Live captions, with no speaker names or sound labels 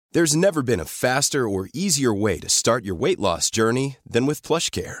There's never been a faster or easier way to start your weight loss journey than with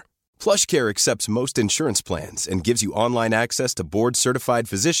PlushCare. PlushCare accepts most insurance plans and gives you online access to board-certified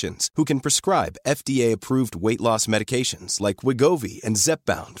physicians who can prescribe FDA-approved weight loss medications like Wegovy and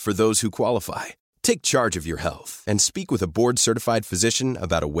Zepbound for those who qualify. Take charge of your health and speak with a board-certified physician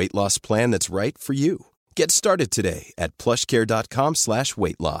about a weight loss plan that's right for you. Get started today at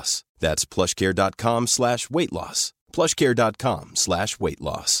plushcare.com/weight-loss. That's plushcare.com/weight-loss.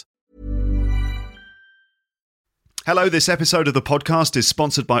 plushcare.com/weight-loss. Hello, this episode of the podcast is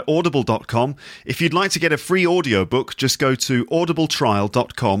sponsored by Audible.com. If you'd like to get a free audiobook, just go to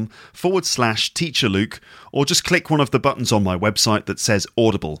audibletrial.com/TeacherLuke or just click one of the buttons on my website that says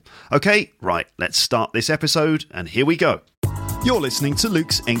Audible. Okay, right, let's start this episode, and here we go. You're listening to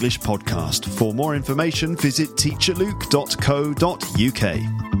Luke's English Podcast. For more information, visit teacherluke.co.uk.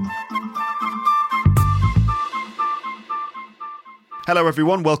 Hello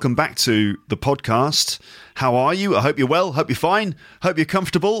everyone, welcome back to the podcast. How are you? I hope you're well, hope you're fine, hope you're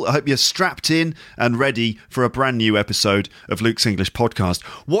comfortable, I hope you're strapped in and ready for a brand new episode of Luke's English Podcast.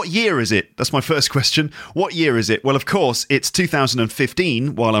 What year is it? That's my first question. What year is it? Well, of course, it's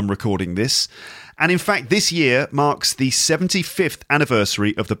 2015 while I'm recording this. And in fact, this year marks the 75th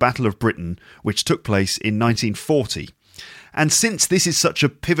anniversary of the Battle of Britain, which took place in 1940. And since this is such a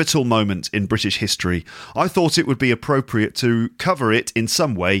pivotal moment in British history, I thought it would be appropriate to cover it in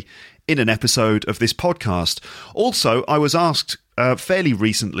some way in an episode of this podcast. Also, I was asked fairly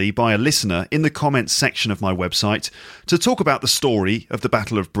recently by a listener in the comments section of my website to talk about the story of the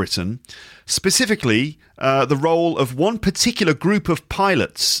Battle of Britain, specifically the role of one particular group of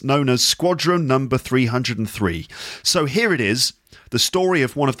pilots known as Squadron Number 303. So here it is. The story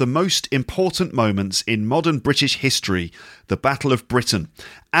of one of the most important moments in modern British history, the Battle of Britain,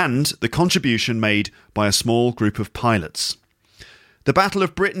 and the contribution made by a small group of pilots. The Battle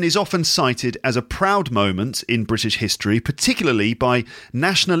of Britain is often cited as a proud moment in British history, particularly by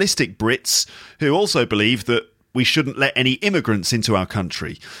nationalistic Brits who also believe that we shouldn't let any immigrants into our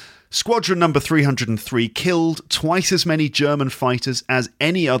country. Squadron number 303 killed twice as many German fighters as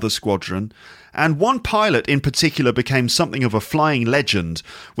any other squadron, and one pilot in particular became something of a flying legend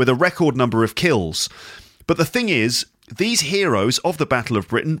with a record number of kills. But the thing is, these heroes of the Battle of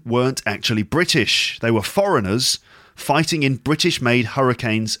Britain weren't actually British. They were foreigners fighting in British-made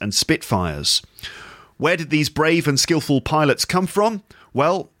Hurricanes and Spitfires. Where did these brave and skillful pilots come from?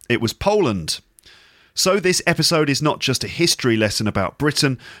 Well, it was Poland. So this episode is not just a history lesson about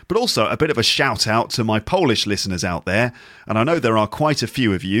Britain, but also a bit of a shout out to my Polish listeners out there, and I know there are quite a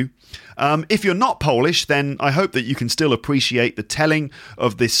few of you. If you're not Polish, then I hope that you can still appreciate the telling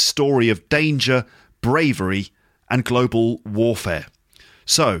of this story of danger, bravery, and global warfare.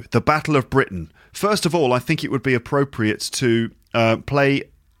 So, the Battle of Britain. First of all, I think it would be appropriate to play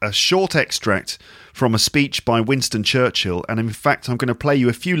a short extract from a speech by Winston Churchill, and in fact I'm going to play you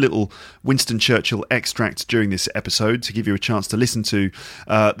a few little Winston Churchill extracts during this episode to give you a chance to listen to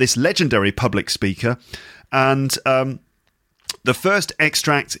this legendary public speaker. And the first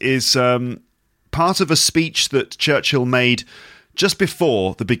extract is part of a speech that Churchill made just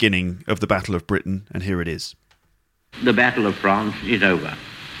before the beginning of the Battle of Britain, and here it is. The Battle of France is over.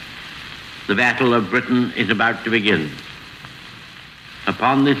 The Battle of Britain is about to begin.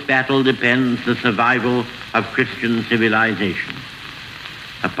 Upon this battle depends the survival of Christian civilization.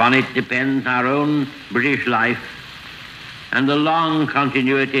 Upon it depends our own British life and the long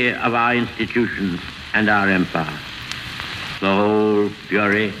continuity of our institutions and our empire. The whole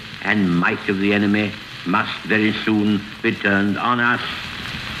fury and might of the enemy must very soon be turned on us.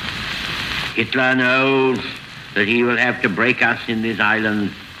 Hitler knows that he will have to break us in this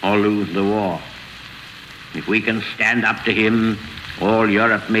island or lose the war. If we can stand up to him, all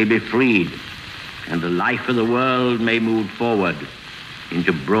Europe may be freed, and the life of the world may move forward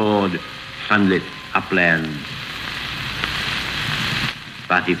into broad, sunlit uplands.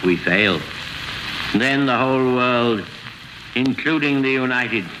 But if we fail, then the whole world, including the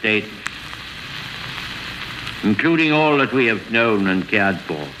United States, including all that we have known and cared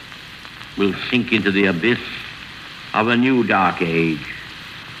for, will sink into the abyss of a new dark age,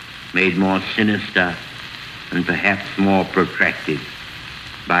 made more sinister and perhaps more protracted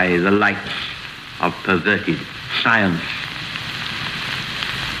by the lights of perverted science.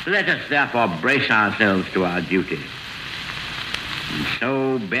 Let us therefore brace ourselves to our duty, and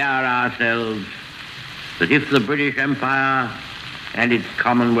so bear ourselves that if the British Empire and its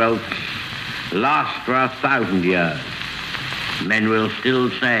Commonwealth last for 1,000 years, men will still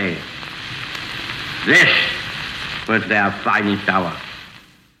say, this was their finest hour.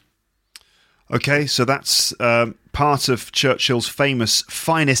 Okay, so that's part of Churchill's famous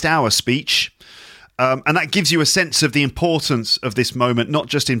finest hour speech. And that gives you a sense of the importance of this moment, not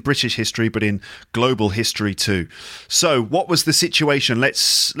just in British history, but in global history too. So what was the situation?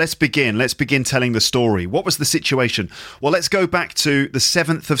 Let's begin. Let's begin telling the story. What was the situation? Well, let's go back to the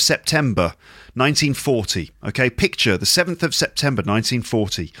 7th of September, 1940. Okay, picture the 7th of September,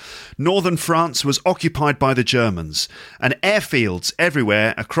 1940. Northern France was occupied by the Germans, and airfields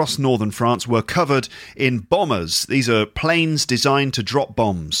everywhere across northern France were covered in bombers. These are planes designed to drop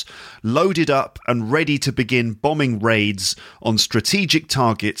bombs, loaded up and ready to begin bombing raids on strategic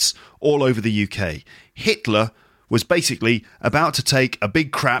targets all over the UK. Hitler was basically about to take a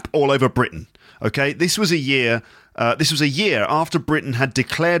big crap all over Britain. Okay, this was a year after Britain had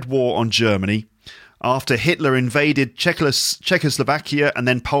declared war on Germany, after Hitler invaded Czechoslovakia and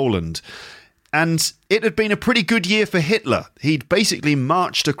then Poland. And it had been a pretty good year for Hitler. He'd basically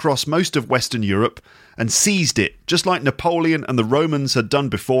marched across most of Western Europe and seized it, just like Napoleon and the Romans had done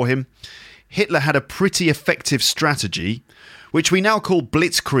before him. Hitler had a pretty effective strategy, which we now call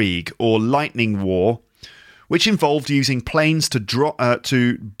Blitzkrieg or Lightning War, which involved using planes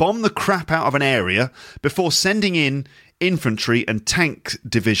to bomb the crap out of an area before sending in infantry and tank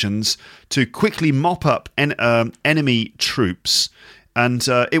divisions to quickly mop up enemy troops. And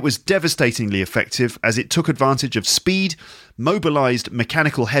it was devastatingly effective as it took advantage of speed, mobilised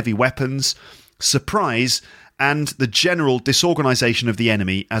mechanical heavy weapons, surprise, and the general disorganisation of the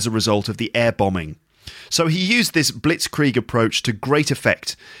enemy as a result of the air bombing. So he used this blitzkrieg approach to great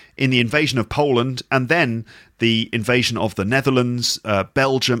effect in the invasion of Poland and then the invasion of the Netherlands,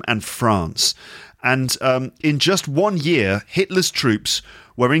 Belgium and France. And in just 1 year, Hitler's troops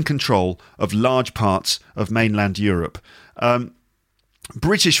were in control of large parts of mainland Europe.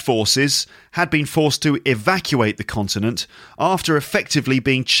 British forces had been forced to evacuate the continent after effectively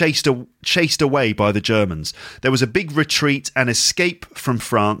being chased away by the Germans. There was a big retreat and escape from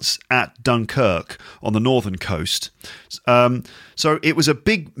France at Dunkirk on the northern coast. So it was a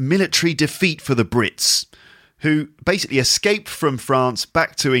big military defeat for the Brits, who basically escaped from France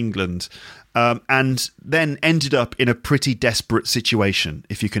back to England and then ended up in a pretty desperate situation,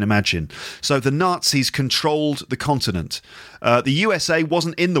 if you can imagine. So the Nazis controlled the continent. The USA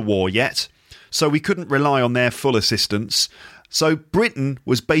wasn't in the war yet, so we couldn't rely on their full assistance. So Britain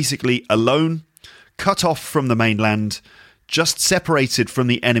was basically alone, cut off from the mainland, just separated from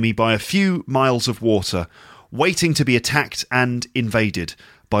the enemy by a few miles of water, waiting to be attacked and invaded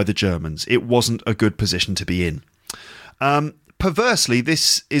by the Germans. It wasn't a good position to be in. Perversely,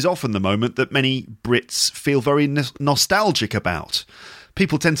 this is often the moment that many Brits feel very nostalgic about.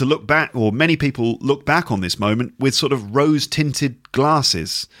 People tend to look back, or many people look back on this moment with sort of rose-tinted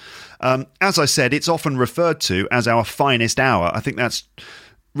glasses. As I said, it's often referred to as our finest hour. I think that's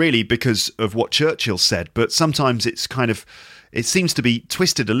really because of what Churchill said, but sometimes it seems to be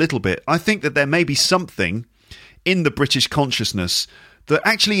twisted a little bit. I think that there may be something in the British consciousness that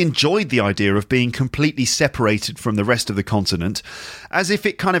actually enjoyed the idea of being completely separated from the rest of the continent, as if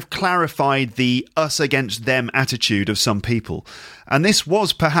it kind of clarified the us against them attitude of some people. And this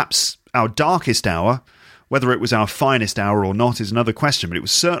was perhaps our darkest hour. Whether it was our finest hour or not is another question, but it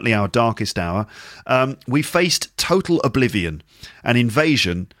was certainly our darkest hour. We faced total oblivion, an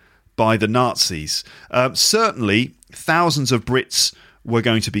invasion by the Nazis. Certainly, thousands of Brits were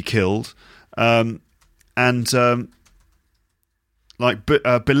going to be killed,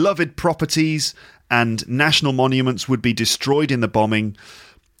 beloved properties and national monuments would be destroyed in the bombing.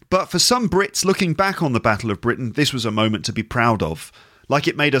 But for some Brits, looking back on the Battle of Britain, this was a moment to be proud of, like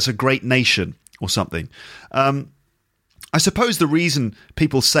it made us a great nation or something. I suppose the reason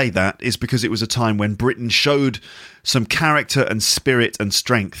people say that is because it was a time when Britain showed some character and spirit and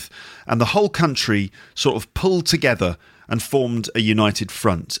strength, and the whole country sort of pulled together and formed a united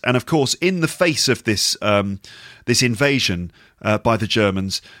front. And of course, in the face of this invasion by the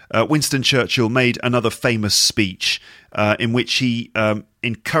Germans, Winston Churchill made another famous speech in which he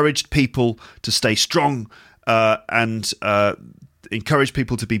encouraged people to stay strong and encourage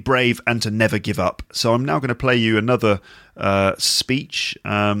people to be brave and to never give up. So I'm now going to play you another speech,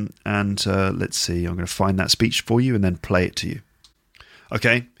 and let's see, I'm going to find that speech for you and then play it to you.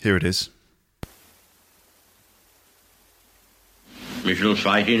 Okay, here it is. We shall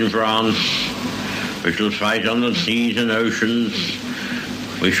fight in France. We shall fight on the seas and oceans.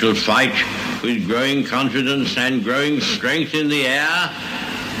 We shall fight with growing confidence and growing strength in the air.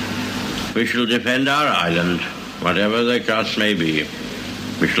 We shall defend our island, whatever the cost may be.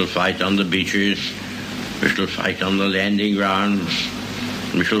 We shall fight on the beaches. We shall fight on the landing grounds.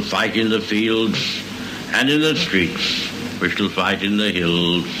 We shall fight in the fields and in the streets. We shall fight in the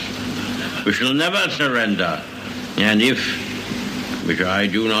hills. We shall never surrender. And if, which I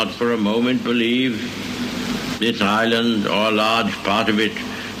do not for a moment believe, this island or a large part of it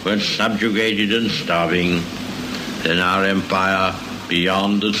were subjugated and starving, then our empire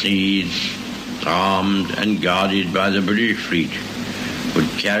beyond the seas, armed and guarded by the British fleet, would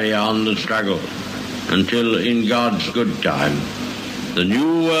carry on the struggle until, in God's good time, the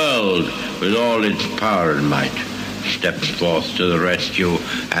new world, with all its power and might, steps forth to the rescue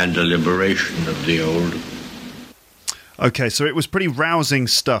and the liberation of the old. Okay, so it was pretty rousing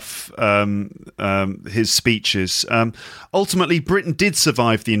stuff, his speeches. Ultimately, Britain did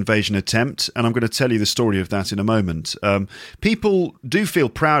survive the invasion attempt, and I'm going to tell you the story of that in a moment. People do feel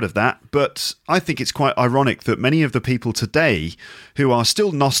proud of that, but I think it's quite ironic that many of the people today who are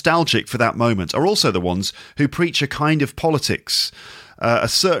still nostalgic for that moment are also the ones who preach a kind of politics, a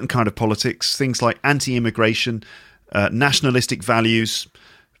certain kind of politics, things like anti-immigration, nationalistic values,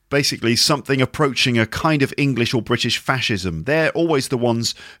 basically something approaching a kind of English or British fascism. They're always the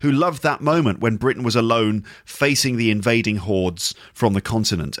ones who loved that moment when Britain was alone facing the invading hordes from the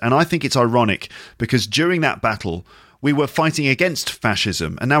continent. And I think it's ironic because during that battle, we were fighting against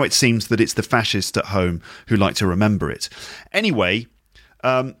fascism, and now it seems that it's the fascists at home who like to remember it. Anyway,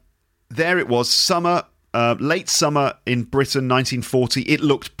 there it was, summer, late summer in Britain, 1940. It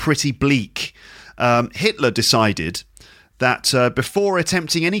looked pretty bleak. Hitler decided that before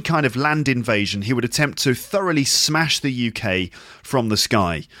attempting any kind of land invasion, he would attempt to thoroughly smash the UK from the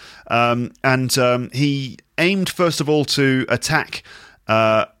sky. He aimed, first of all, to attack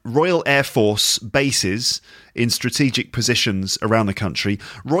Royal Air Force bases in strategic positions around the country.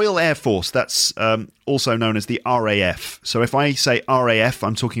 Royal Air Force, that's also known as the RAF. So if I say RAF,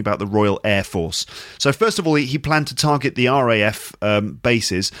 I'm talking about the Royal Air Force. So first of all, he planned to target the RAF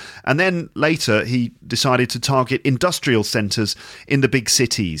bases, and then later he decided to target industrial centres in the big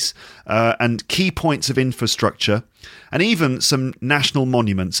cities and key points of infrastructure, and even some national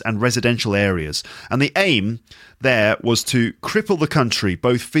monuments and residential areas. And the aim there was to cripple the country,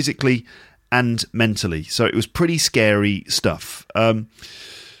 both physically and mentally. So it was pretty scary stuff. On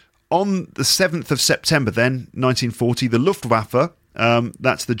the 7th of September then, 1940, the Luftwaffe,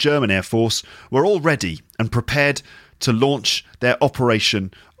 that's the German Air Force, were all ready and prepared to launch their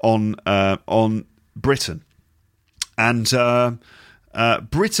operation on Britain. And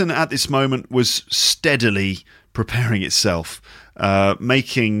Britain at this moment was steadily preparing itself,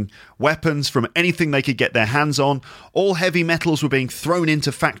 making weapons from anything they could get their hands on. All heavy metals were being thrown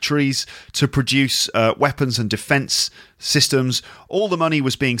into factories to produce weapons and defence systems. All the money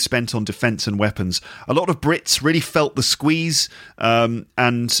was being spent on defence and weapons. A lot of Brits really felt the squeeze,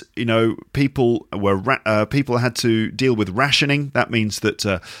 and you know, people had to deal with rationing. That means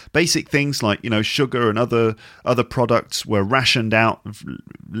that basic things like, you know, sugar and other products were rationed out.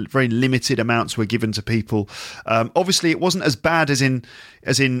 Very limited amounts were given to people. Obviously, it wasn't as bad as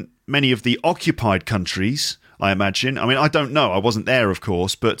in many of the occupied countries, I imagine. I mean, I don't know. I wasn't there, of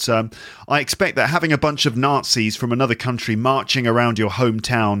course, but I expect that having a bunch of Nazis from another country marching around your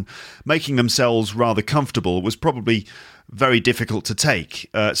hometown, making themselves rather comfortable, was probably very difficult to take.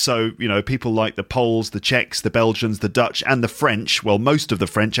 So, you know, people like the Poles, the Czechs, the Belgians, the Dutch, and the French, well, most of the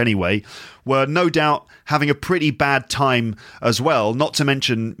French anyway, were no doubt having a pretty bad time as well, not to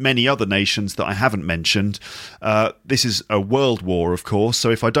mention many other nations that I haven't mentioned. This is a world war, of course, so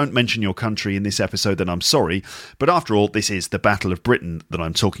if I don't mention your country in this episode, then I'm sorry. But after all, this is the Battle of Britain that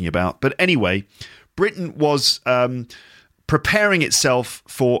I'm talking about. But anyway, Britain was preparing itself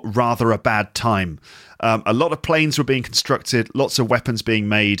for rather a bad time. A lot of planes were being constructed, lots of weapons being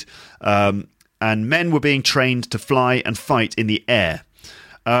made, and men were being trained to fly and fight in the air.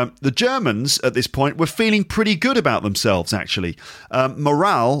 The Germans at this point were feeling pretty good about themselves, actually.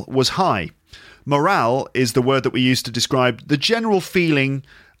 Morale was high. Morale is the word that we use to describe the general feeling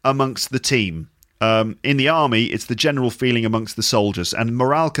amongst the team. In the army, it's the general feeling amongst the soldiers, and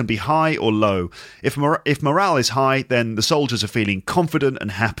morale can be high or low. If morale is high, then the soldiers are feeling confident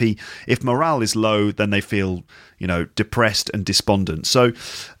and happy. If morale is low, then they feel, you know, depressed and despondent. So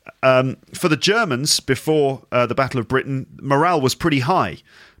for the Germans, before the Battle of Britain, morale was pretty high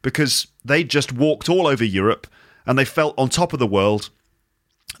because they just walked all over Europe and they felt on top of the world.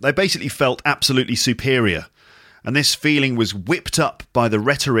 They basically felt absolutely superior. And this feeling was whipped up by the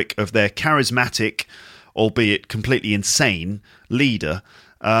rhetoric of their charismatic, albeit completely insane, leader.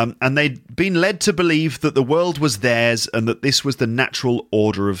 And they'd been led to believe that the world was theirs and that this was the natural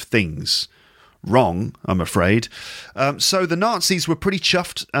order of things. Wrong, I'm afraid. So the Nazis were pretty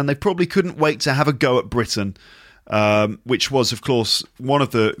chuffed, and they probably couldn't wait to have a go at Britain, which was, of course, one of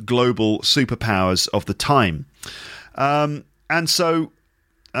the global superpowers of the time. And so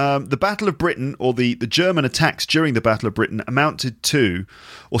the Battle of Britain, or the German attacks during the Battle of Britain, amounted to,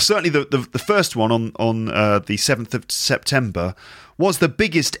 or certainly the first one on the 7th of September, was the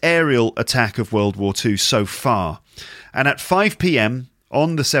biggest aerial attack of World War II so far. And at 5 p.m.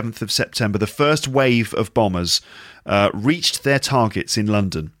 on the 7th of September, the first wave of bombers reached their targets in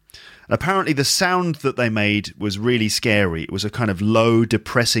London. Apparently the sound that they made was really scary. It was a kind of low,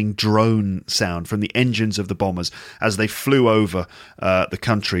 depressing drone sound from the engines of the bombers as they flew over the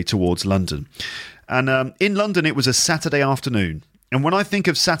country towards London. And in London, it was a Saturday afternoon. And when I think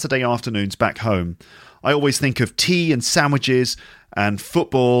of Saturday afternoons back home, I always think of tea and sandwiches and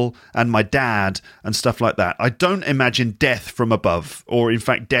football and my dad and stuff like that. I don't imagine death from above, or in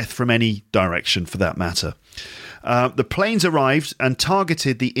fact death from any direction for that matter. The planes arrived and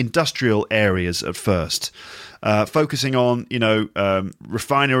targeted the industrial areas at first, focusing on,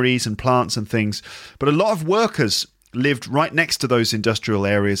 refineries and plants and things. But a lot of workers lived right next to those industrial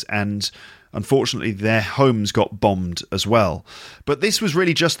areas, and unfortunately their homes got bombed as well. But this was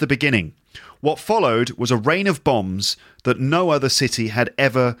really just the beginning. What followed was a rain of bombs that no other city had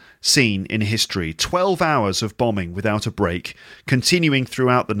ever seen in history. 12 hours of bombing without a break, continuing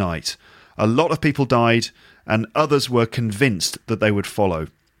throughout the night. A lot of people died, and others were convinced that they would follow.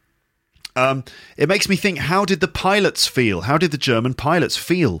 It makes me think, how did the pilots feel? How did the German pilots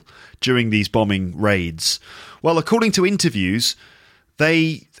feel during these bombing raids? Well, according to interviews,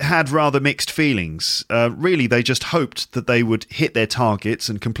 they had rather mixed feelings. Really, they just hoped that they would hit their targets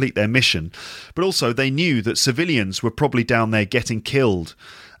and complete their mission. But also, they knew that civilians were probably down there getting killed.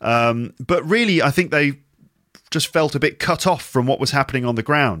 But really, I think they just felt a bit cut off from what was happening on the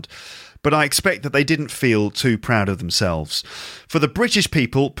ground. But I expect that they didn't feel too proud of themselves. For the British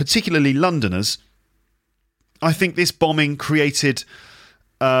people, particularly Londoners, I think this bombing created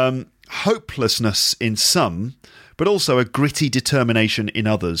hopelessness in some, but also a gritty determination in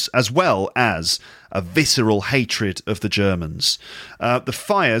others, as well as a visceral hatred of the Germans. The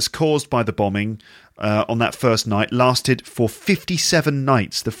fires caused by the bombing on that first night lasted for 57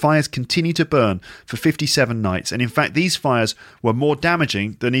 nights. The fires continued to burn for 57 nights. And in fact, these fires were more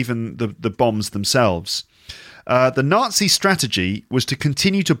damaging than even the bombs themselves. The Nazi strategy was to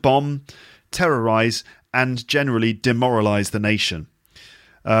continue to bomb, terrorise, and generally demoralise the nation.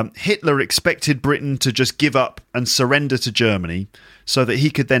 Hitler expected Britain to just give up and surrender to Germany so that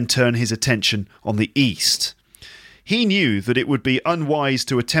he could then turn his attention on the East. He knew that it would be unwise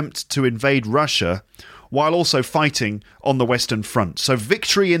to attempt to invade Russia while also fighting on the Western Front. So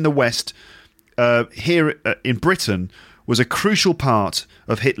victory in the West here in Britain was a crucial part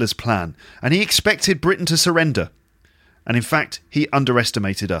of Hitler's plan, and he expected Britain to surrender. And in fact, he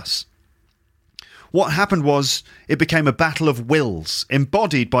underestimated us. What happened was it became a battle of wills,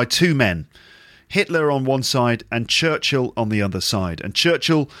 embodied by two men, Hitler on one side and Churchill on the other side. And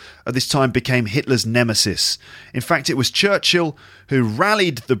Churchill at this time became Hitler's nemesis. In fact, it was Churchill who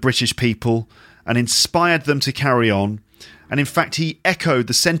rallied the British people and inspired them to carry on. And in fact, he echoed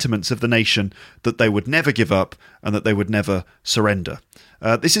the sentiments of the nation that they would never give up and that they would never surrender.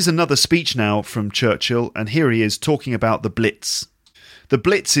 This is another speech now from Churchill, and here he is talking about the Blitz. The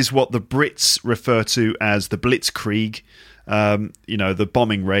Blitz is what the Brits refer to as the Blitzkrieg, the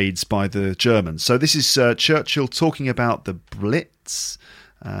bombing raids by the Germans. So this is Churchill talking about the Blitz,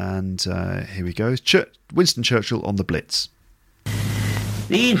 and here we go. Winston Churchill on the Blitz.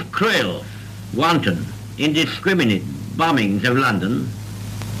 These cruel, wanton, indiscriminate bombings of London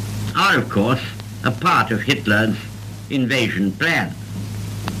are, of course, a part of Hitler's invasion plan.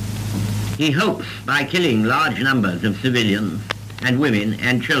 He hopes, by killing large numbers of civilians and women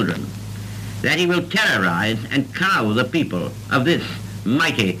and children, that he will terrorize and cow the people of this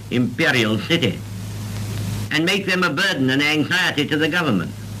mighty imperial city and make them a burden and anxiety to the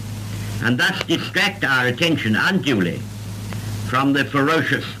government, and thus distract our attention unduly from the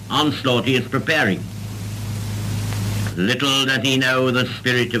ferocious onslaught he is preparing. Little does he know the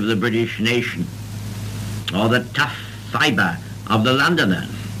spirit of the British nation, or the tough fibre of the Londoners,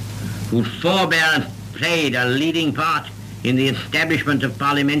 whose forebears played a leading part in the establishment of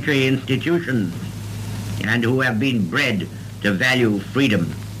parliamentary institutions, and who have been bred to value freedom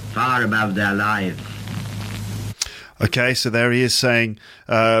far above their lives. Okay, so there he is saying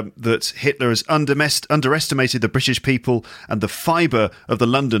that Hitler has underestimated the British people and the fibre of the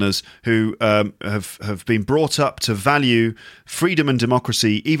Londoners who have been brought up to value freedom and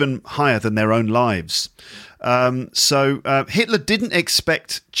democracy even higher than their own lives. So Hitler didn't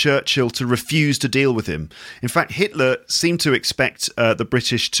expect Churchill to refuse to deal with him. In fact, Hitler seemed to expect the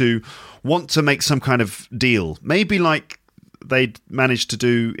British to want to make some kind of deal, maybe like they'd managed to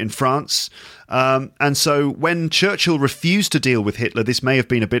do in France. And so when Churchill refused to deal with Hitler, this may have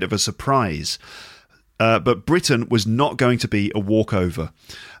been a bit of a surprise. But Britain was not going to be a walkover.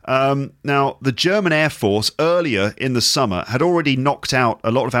 Now, the German Air Force earlier in the summer had already knocked out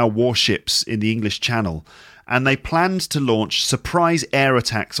a lot of our warships in the English Channel, and they planned to launch surprise air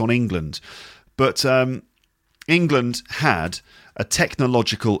attacks on England. But England had a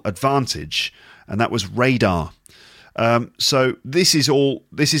technological advantage, and that was radar. So this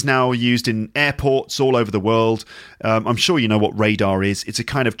is now used in airports all over the world. I'm sure you know what radar is. It's a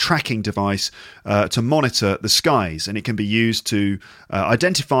kind of tracking device to monitor the skies, and it can be used to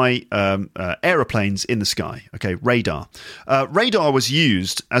identify aeroplanes in the sky. Okay, radar. Radar was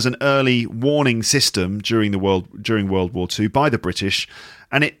used as an early warning system during World War II by the British,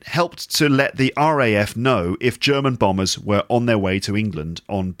 and it helped to let the RAF know if German bombers were on their way to England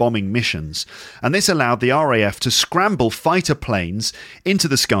on bombing missions. And this allowed the RAF to scramble fighter planes into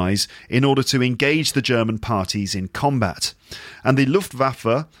the skies in order to engage the German parties in combat. And the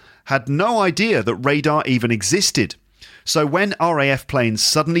Luftwaffe had no idea that radar even existed. So when RAF planes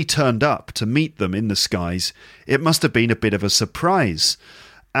suddenly turned up to meet them in the skies, it must have been a bit of a surprise.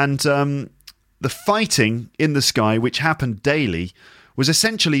 And the fighting in the sky, which happened daily, was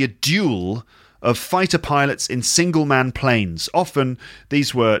essentially a duel of fighter pilots in single-man planes. Often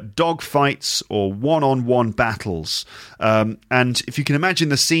these were dogfights or one-on-one battles. And if you can imagine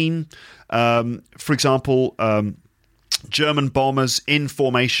the scene, for example, German bombers in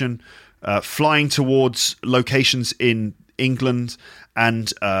formation flying towards locations in England,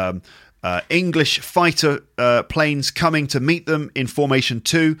 and English fighter planes coming to meet them in formation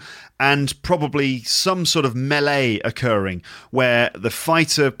too, and probably some sort of melee occurring where the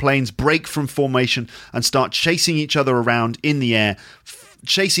fighter planes break from formation and start chasing each other around in the air,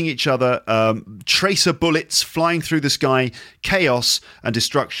 chasing each other, tracer bullets flying through the sky, chaos and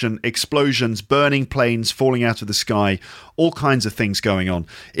destruction, explosions, burning planes falling out of the sky, all kinds of things going on.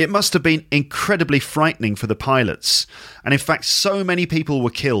 It must have been incredibly frightening for the pilots. And in fact, so many people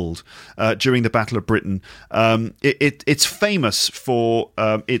were killed during the Battle of Britain. It's famous for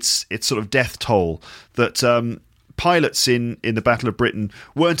its sort of death toll, that pilots in the Battle of Britain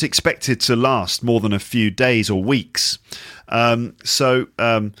weren't expected to last more than a few days or weeks. So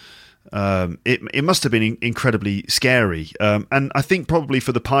it must have been incredibly scary. And I think probably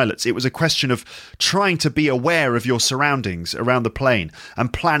for the pilots, it was a question of trying to be aware of your surroundings around the plane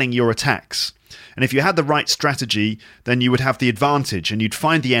and planning your attacks. And if you had the right strategy, then you would have the advantage, and you'd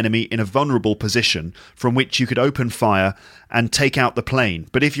find the enemy in a vulnerable position from which you could open fire and take out the plane.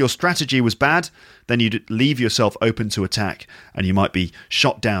 But if your strategy was bad, then you'd leave yourself open to attack and you might be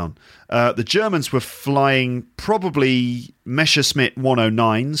shot down. The Germans were flying probably Messerschmitt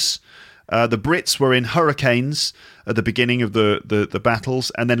 109s. The Brits were in Hurricanes at the beginning of the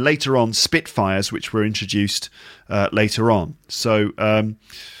battles, and then later on Spitfires, which were introduced later on. So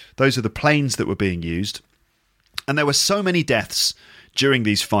those are the planes that were being used. And there were so many deaths during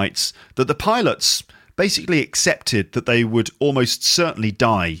these fights that the pilots basically accepted that they would almost certainly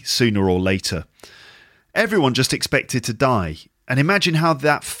die sooner or later. Everyone just expected to die. And imagine how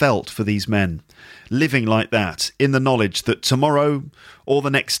that felt for these men, living like that, in the knowledge that tomorrow or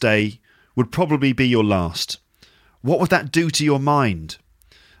the next day would probably be your last. What would that do to your mind?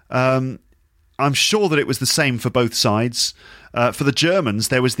 I'm sure that it was the same for both sides. For the Germans,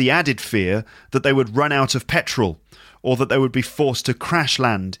 there was the added fear that they would run out of petrol, or that they would be forced to crash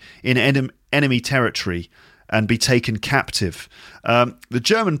land in enemy territory and be taken captive. The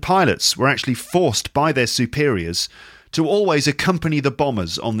German pilots were actually forced by their superiors to always accompany the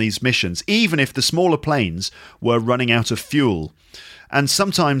bombers on these missions, even if the smaller planes were running out of fuel. And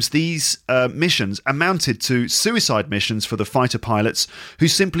sometimes these missions amounted to suicide missions for the fighter pilots who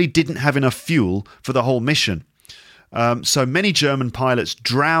simply didn't have enough fuel for the whole mission. So many German pilots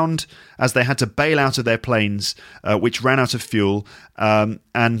drowned as they had to bail out of their planes, which ran out of fuel.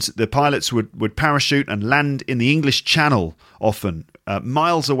 And the pilots would parachute and land in the English Channel, often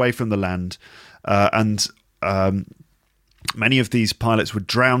miles away from the land. And many of these pilots would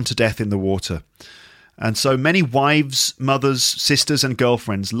drown to death in the water. And so many wives, mothers, sisters and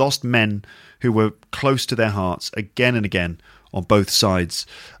girlfriends lost men who were close to their hearts again and again on both sides.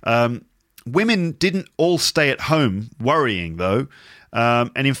 Women didn't all stay at home worrying, though.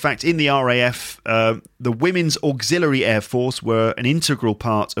 And in fact, in the RAF, the Women's Auxiliary Air Force were an integral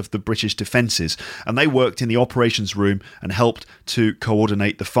part of the British defences, and they worked in the operations room and helped to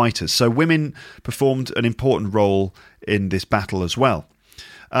coordinate the fighters. So women performed an important role in this battle as well.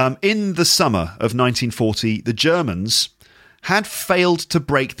 In the summer of 1940, the Germans had failed to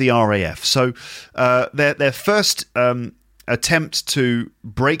break the RAF. So their first attempt to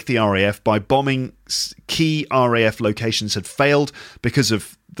break the RAF by bombing key RAF locations had failed because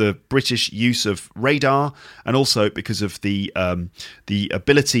of the British use of radar, and also because of the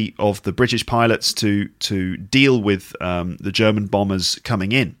ability of the British pilots to deal with the German bombers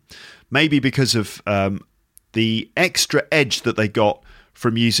coming in. Maybe because of the extra edge that they got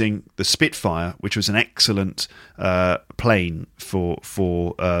from using the Spitfire, which was an excellent plane for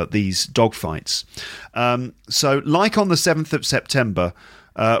these dogfights. So, like on the 7th of September,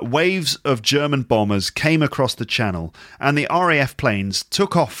 waves of German bombers came across the channel, and the RAF planes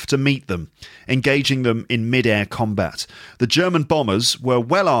took off to meet them, engaging them in mid-air combat. The German bombers were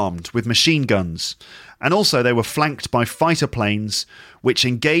well armed with machine guns, and also they were flanked by fighter planes which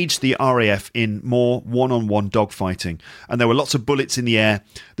engaged the RAF in more one-on-one dogfighting, and there were lots of bullets in the air.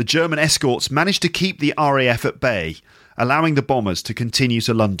 The German escorts managed to keep the RAF at bay, allowing the bombers to continue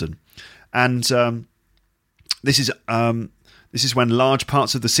to London. And this is when large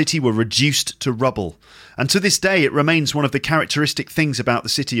parts of the city were reduced to rubble. And to this day, it remains one of the characteristic things about the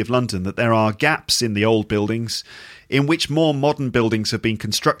City of London that there are gaps in the old buildings in which more modern buildings have been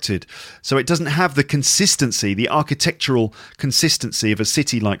constructed. So it doesn't have the consistency, the architectural consistency of a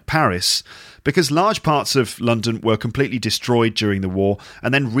city like Paris, because large parts of London were completely destroyed during the war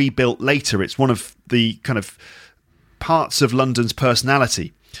and then rebuilt later. It's one of the kind of parts of London's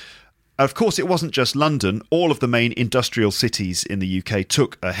personality. Of course, it wasn't just London. All of the main industrial cities in the UK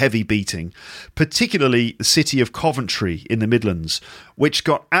took a heavy beating, particularly the city of Coventry in the Midlands, which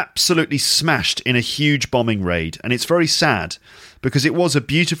got absolutely smashed in a huge bombing raid. And it's very sad, because it was a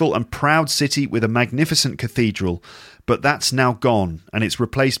beautiful and proud city with a magnificent cathedral, but that's now gone, and it's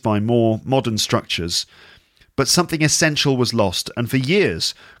replaced by more modern structures. But something essential was lost, and for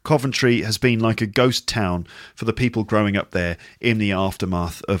years, Coventry has been like a ghost town for the people growing up there in the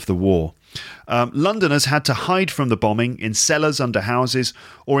aftermath of the war. Londoners had to hide from the bombing in cellars under houses,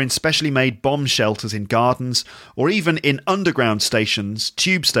 or in specially made bomb shelters in gardens, or even in underground stations,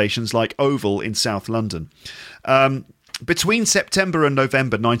 tube stations like Oval in South London. Between September and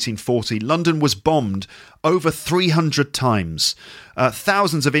November 1940, London was bombed over 300 times.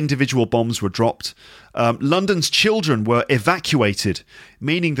 Thousands of individual bombs were dropped. London's children were evacuated,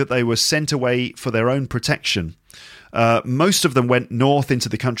 meaning that they were sent away for their own protection. Most of them went north into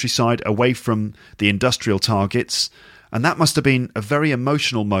the countryside, away from the industrial targets. And that must have been a very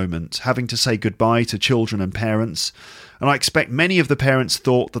emotional moment, having to say goodbye to children and parents. And I expect many of the parents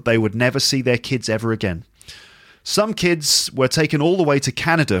thought that they would never see their kids ever again. Some kids were taken all the way to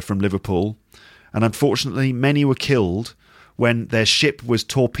Canada from Liverpool, and unfortunately many were killed when their ship was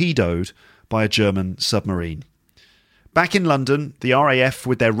torpedoed by a German submarine. Back in London, the RAF,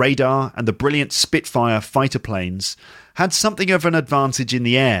 with their radar and the brilliant Spitfire fighter planes, had something of an advantage in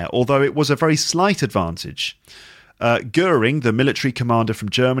the air, although it was a very slight advantage. Goering, the military commander from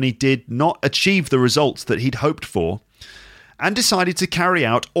Germany, did not achieve the results that he'd hoped for, and decided to carry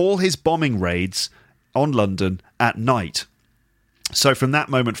out all his bombing raids on London at night. So from that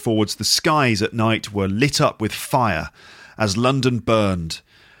moment forwards, the skies at night were lit up with fire as London burned.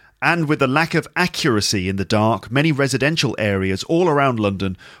 And with the lack of accuracy in the dark, many residential areas all around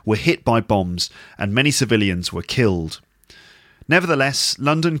London were hit by bombs, and many civilians were killed. Nevertheless,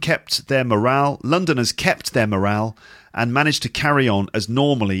 Londoners kept their morale, and managed to carry on as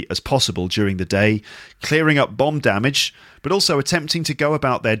normally as possible during the day, clearing up bomb damage, but also attempting to go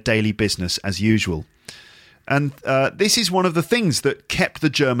about their daily business as usual. And this is one of the things that kept the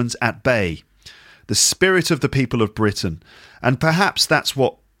Germans at bay, the spirit of the people of Britain. And perhaps that's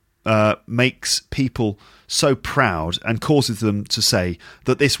what makes people so proud and causes them to say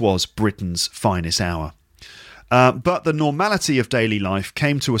that this was Britain's finest hour. But the normality of daily life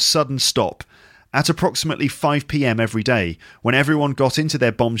came to a sudden stop at approximately 5 p.m. every day, when everyone got into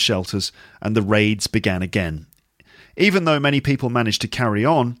their bomb shelters and the raids began again. Even though many people managed to carry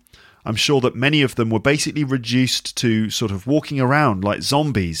on, I'm sure that many of them were basically reduced to sort of walking around like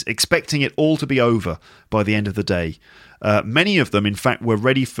zombies, expecting it all to be over by the end of the day. Many of them, in fact, were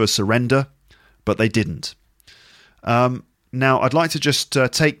ready for surrender, but they didn't. Now, I'd like to just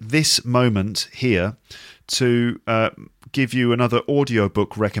take this moment here to give you another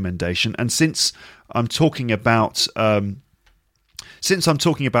audiobook recommendation. And since I'm talking about the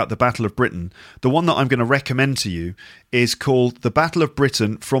Battle of Britain, the one that I'm going to recommend to you is called The Battle of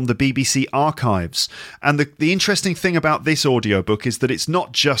Britain from the BBC Archives. And the interesting thing about this audiobook is that it's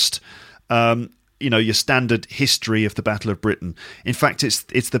not just your standard history of the Battle of Britain. In fact,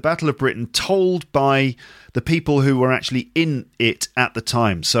 it's the Battle of Britain told by the people who were actually in it at the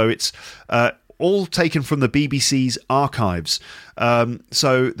time. So it's all taken from the BBC's archives.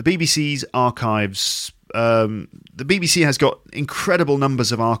 So the BBC's archives the BBC has got incredible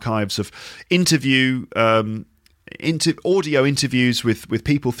numbers of archives of audio interviews with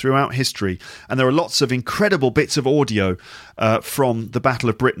people throughout history, and there are lots of incredible bits of audio from the Battle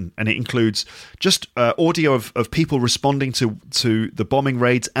of Britain, and it includes just audio of people responding to the bombing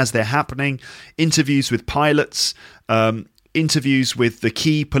raids as they're happening, interviews with pilots, interviews with the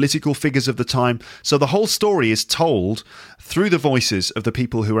key political figures of the time. So the whole story is told through the voices of the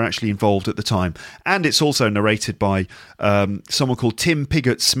people who were actually involved at the time, and it's also narrated by someone called Tim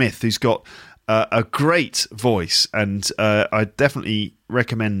Pigott-Smith, who's got a great voice, and I definitely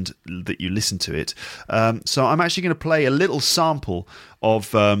recommend that you listen to it. So I'm actually going to play a little sample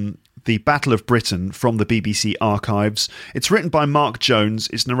of the Battle of Britain from the BBC archives. It's written by Mark Jones,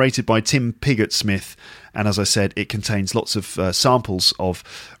 it's narrated by Tim Pigott-Smith, and as I said, it contains lots of samples of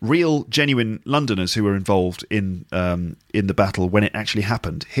real, genuine Londoners who were involved in the battle when it actually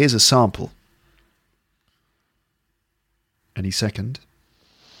happened. Here's a sample. Any second.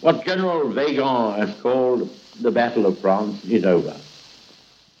 What General Weygand has called the Battle of France is over.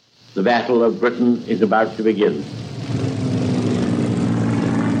 The Battle of Britain is about to begin.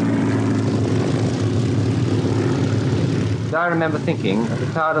 I remember thinking, as the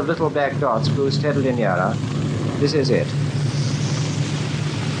cloud of little black dots grew steadily nearer, this is it.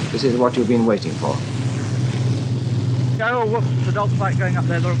 This is what you've been waiting for. Oh, whoops, the dogfight going up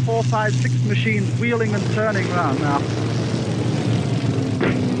there. There are 4, 5, 6 machines wheeling and turning around now.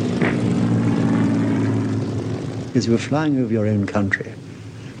 As you were flying over your own country,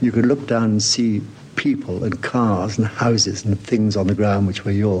 you could look down and see people and cars and houses and things on the ground which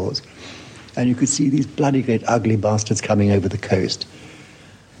were yours. And you could see these bloody great ugly bastards coming over the coast.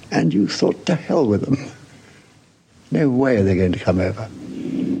 And you thought, to hell with them. No way are they going to come over.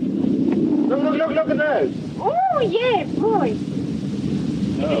 Look at those. Oh, yeah, boy.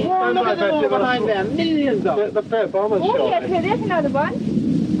 Oh, look at them all behind them. Millions of them. They're bombers. Oh, yes, there's another one.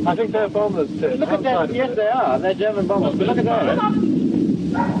 I think they're bombers too. Look at that. Yes, they are. They're German bombers. But look at that.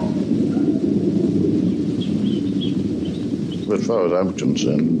 As far as I'm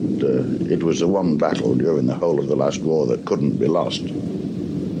concerned, it was the one battle during the whole of the last war that couldn't be lost.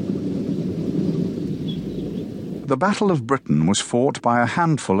 The Battle of Britain was fought by a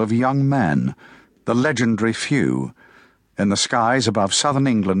handful of young men, the legendary few, in the skies above southern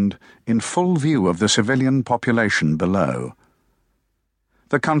England, in full view of the civilian population below.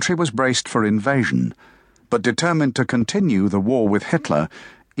 The country was braced for invasion, but determined to continue the war with Hitler,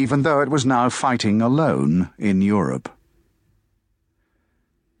 even though it was now fighting alone in Europe.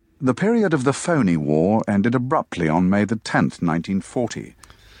 The period of the Phoney War ended abruptly on May the 10th, 1940.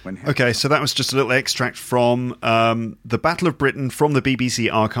 Okay, so that was just a little extract from the Battle of Britain from the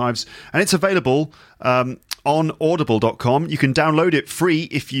BBC archives, and it's available on audible.com. You can download it free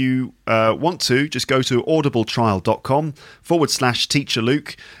if you want to. Just go to audibletrial.com/Teacher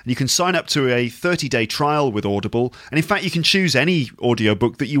Luke, and you can sign up to a 30-day trial with Audible. And in fact, you can choose any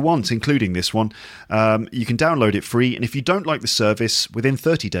audiobook that you want, including this one. You can download it free, and if you don't like the service, within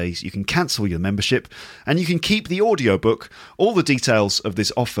 30 days, you can cancel your membership, and you can keep the audiobook. All the details of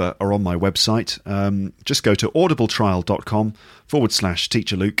this offer are on my website. Just go to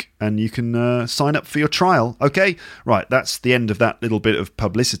audibletrial.com/Teacher Luke, and you can sign up for your trial. Okay, right, that's the end of that little bit of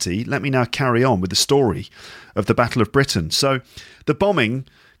publicity. Let me now carry on with the story of the Battle of Britain. So the bombing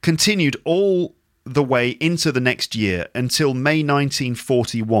continued all the way into the next year until May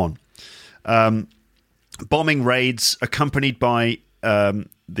 1941. Bombing raids accompanied by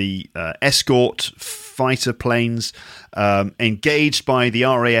the escort fighter planes, engaged by the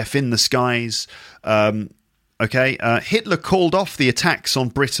RAF in the skies. Hitler called off the attacks on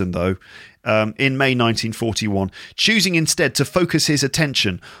Britain, though, in May 1941, choosing instead to focus his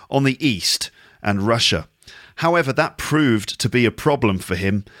attention on the East and Russia. However, that proved to be a problem for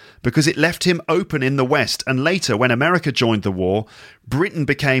him because it left him open in the West, and later, when America joined the war, Britain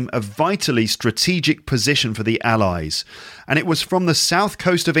became a vitally strategic position for the Allies. And it was from the south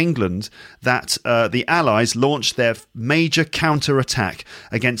coast of England that the Allies launched their major counter-attack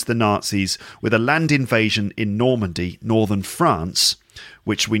against the Nazis with a land invasion in Normandy, northern France,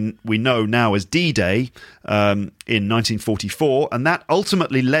 which we know now as D-Day, in 1944, and that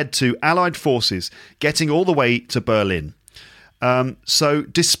ultimately led to Allied forces getting all the way to Berlin. So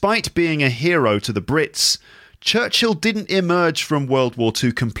despite being a hero to the Brits, Churchill didn't emerge from World War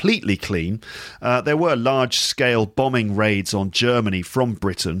II completely clean. There were large-scale bombing raids on Germany from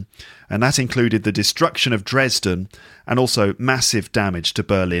Britain, and that included the destruction of Dresden and also massive damage to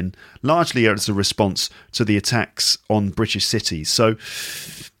Berlin, largely as a response to the attacks on British cities. So,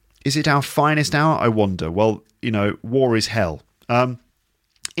 is it our finest hour? I wonder. Well, war is hell. In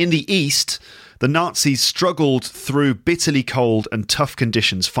the East, The Nazis struggled through bitterly cold and tough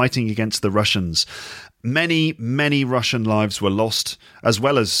conditions fighting against the Russians. Many, many Russian lives were lost, as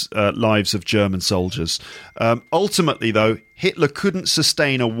well as lives of German soldiers. Ultimately, though, Hitler couldn't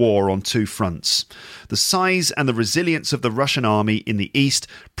sustain a war on two fronts. The size and the resilience of the Russian army in the east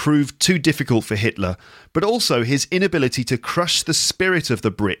proved too difficult for Hitler, but also his inability to crush the spirit of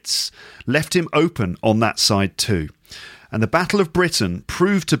the Brits left him open on that side too. And the Battle of Britain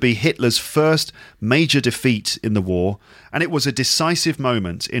proved to be Hitler's first major defeat in the war, and it was a decisive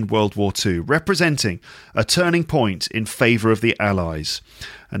moment in World War II, representing a turning point in favour of the Allies.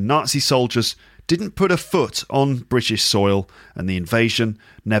 And Nazi soldiers didn't put a foot on British soil, and the invasion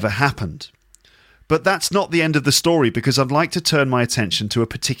never happened. But that's not the end of the story, because I'd like to turn my attention to a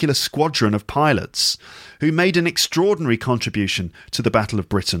particular squadron of pilots who made an extraordinary contribution to the Battle of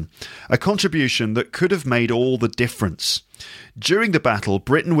Britain, a contribution that could have made all the difference. During the battle,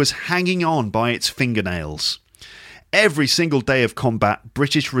 Britain was hanging on by its fingernails. Every single day of combat,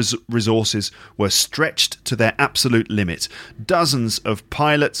 British resources were stretched to their absolute limit. Dozens of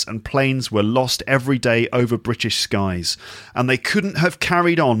pilots and planes were lost every day over British skies, and they couldn't have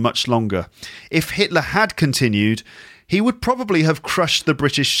carried on much longer. If Hitler had continued, he would probably have crushed the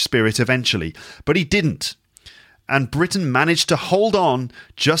British spirit eventually, but he didn't. And Britain managed to hold on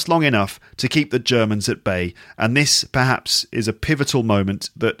just long enough to keep the Germans at bay. And this, perhaps, is a pivotal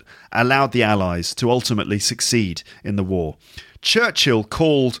moment that allowed the Allies to ultimately succeed in the war. Churchill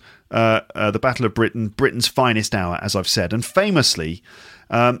called the Battle of Britain Britain's finest hour, as I've said. And famously,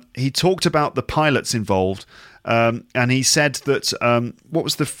 he talked about the pilots involved. And he said that, what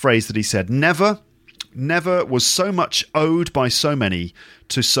was the phrase that he said? Never was so much owed by so many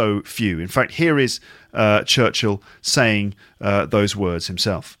to so few. In fact, here is Churchill saying those words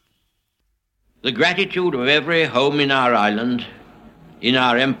himself. The gratitude of every home in our island, in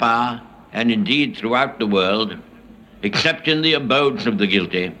our empire, and indeed throughout the world, except in the abodes of the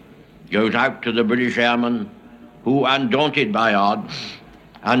guilty, goes out to the British airmen who, undaunted by odds,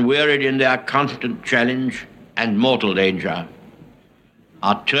 unwearied in their constant challenge and mortal danger,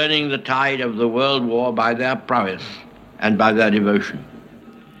 are turning the tide of the world war by their prowess and by their devotion.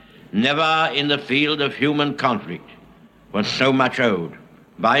 Never in the field of human conflict was so much owed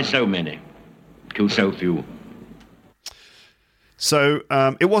by so many to so few. So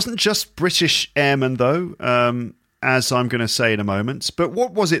it wasn't just British airmen, though, as I'm going to say in a moment. But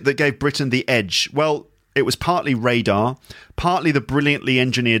what was it that gave Britain the edge? Well, it was partly radar, partly the brilliantly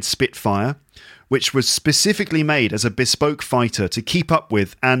engineered Spitfire, which was specifically made as a bespoke fighter to keep up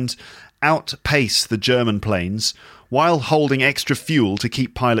with and outpace the German planes, while holding extra fuel to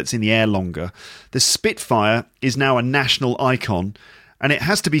keep pilots in the air longer. The Spitfire is now a national icon, and it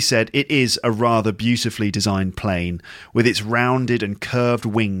has to be said it is a rather beautifully designed plane, with its rounded and curved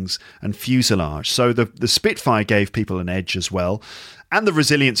wings and fuselage. So the Spitfire gave people an edge as well, and the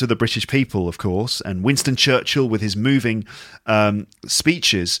resilience of the British people, of course, and Winston Churchill with his moving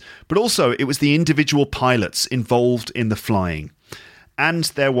speeches, but also it was the individual pilots involved in the flying. And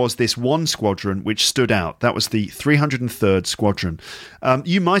there was this one squadron which stood out. That was the 303rd Squadron.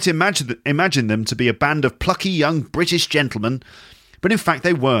 You might imagine them to be a band of plucky young British gentlemen, but in fact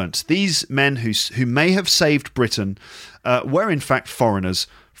they weren't. These men who may have saved Britain were in fact foreigners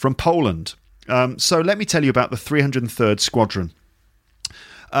from Poland. So let me tell you about the 303rd Squadron.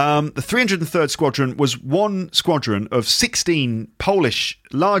 The 303rd Squadron was one squadron of 16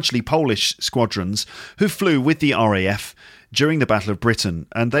 largely Polish squadrons who flew with the RAF during the Battle of Britain,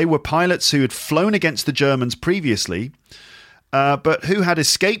 and they were pilots who had flown against the Germans previously, but who had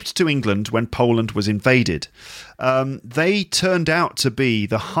escaped to England when Poland was invaded. They turned out to be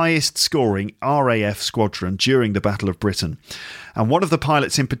the highest scoring RAF squadron during the Battle of Britain, and one of the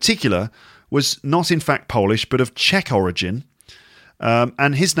pilots in particular was not in fact Polish but of Czech origin,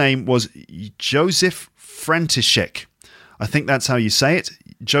 and his name was Josef František. I think that's how you say it,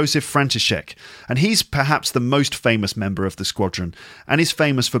 Josef František. And he's perhaps the most famous member of the squadron, and is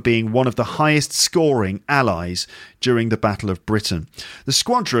famous for being one of the highest scoring allies during the Battle of Britain. The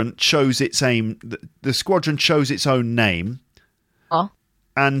squadron chose its own name. Oh.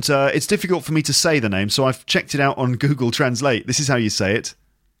 And it's difficult for me to say the name, so I've checked it out on Google Translate. This is how you say it.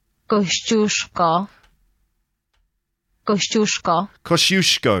 Kościuszko.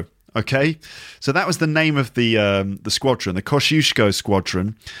 Kosciuszko. Okay, so that was the name of the squadron, the Kosciuszko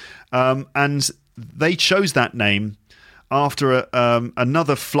Squadron, and they chose that name after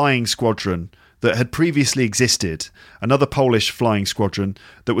another flying squadron that had previously existed, another Polish flying squadron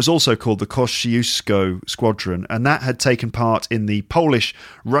that was also called the Kosciuszko Squadron, and that had taken part in the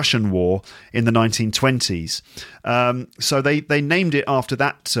Polish-Russian War in the 1920s. So they named it after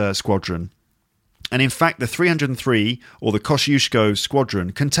that squadron. And in fact, the 303, or the Kosciuszko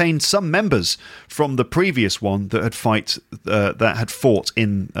Squadron, contained some members from the previous one that had fought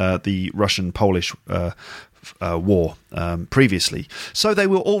in the Russian-Polish war previously. So they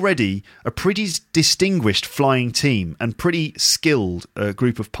were already a pretty distinguished flying team and pretty skilled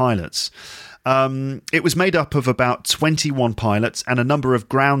group of pilots. It was made up of about 21 pilots and a number of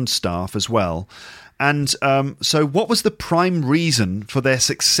ground staff as well. And so what was the prime reason for their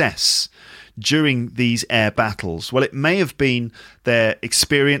success during these air battles? Well, it may have been their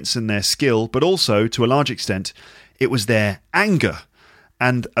experience and their skill, but also, to a large extent, it was their anger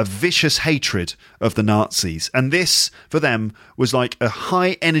and a vicious hatred of the Nazis. And this, for them, was like a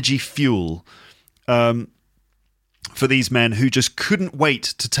high-energy fuel for these men who just couldn't wait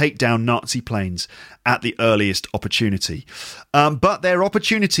to take down Nazi planes at the earliest opportunity. But their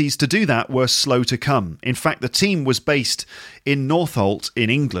opportunities to do that were slow to come. In fact, the team was based in Northolt in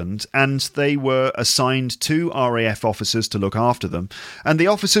England, and they were assigned 2 RAF officers to look after them. And the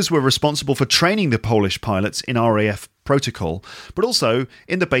officers were responsible for training the Polish pilots in RAF protocol, but also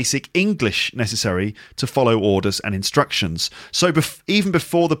in the basic English necessary to follow orders and instructions. So even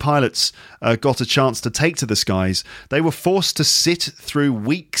before the pilots got a chance to take to the skies, they were forced to sit through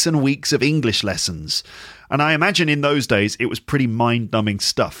weeks and weeks of English lessons. And I imagine in those days it was pretty mind-numbing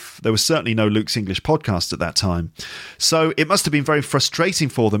stuff. There was certainly no Luke's English podcast at that time. So it must have been very frustrating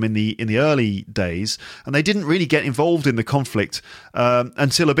for them in the early days, and they didn't really get involved in the conflict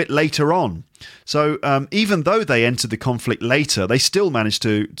until a bit later on. So even though they entered the conflict later, they still managed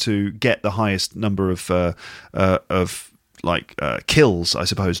to get the highest number of kills, I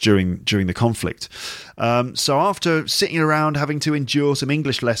suppose, during the conflict. So after sitting around having to endure some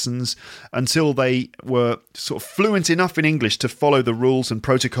English lessons until they were sort of fluent enough in English to follow the rules and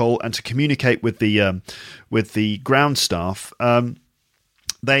protocol and to communicate with the ground staff,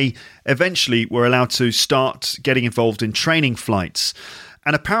 they eventually were allowed to start getting involved in training flights.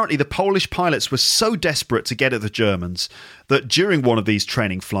 And apparently the Polish pilots were so desperate to get at the Germans that during one of these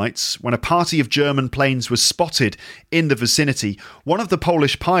training flights, when a party of German planes was spotted in the vicinity, one of the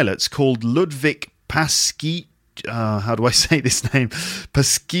Polish pilots, called Ludwik Paski... how do I say this name?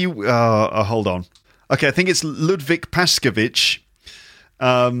 Hold on. Okay, I think it's Ludwik Paszkiewicz.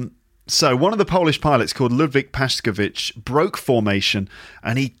 So one of the Polish pilots, called Ludwik Paszkiewicz, broke formation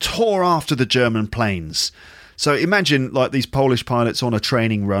and he tore after the German planes. So imagine like these Polish pilots on a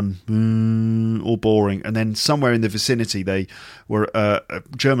training run, all boring, and then somewhere in the vicinity they were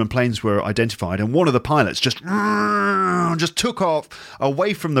German planes were identified, and one of the pilots just took off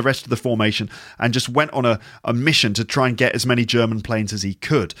away from the rest of the formation and just went on a mission to try and get as many German planes as he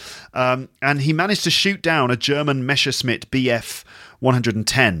could. And he managed to shoot down a German Messerschmitt Bf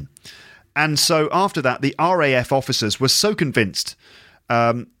 110. And so after that, the RAF officers were so convinced,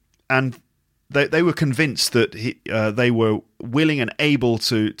 and they were convinced that they were willing and able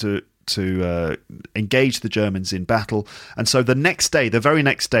to engage the Germans in battle. And so the very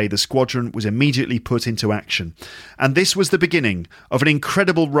next day, the squadron was immediately put into action. And this was the beginning of an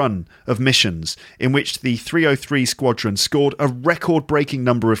incredible run of missions in which the 303 squadron scored a record-breaking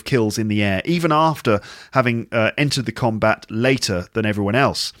number of kills in the air, even after having entered the combat later than everyone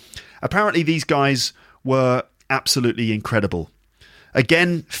else. Apparently, these guys were absolutely incredible.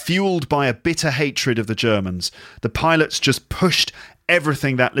 Again, fueled by a bitter hatred of the Germans, the pilots just pushed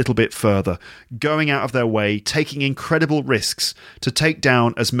everything that little bit further, going out of their way, taking incredible risks to take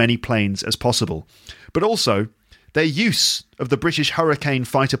down as many planes as possible. But also, their use of the British Hurricane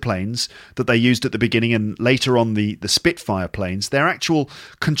fighter planes that they used at the beginning and later on the Spitfire planes, their actual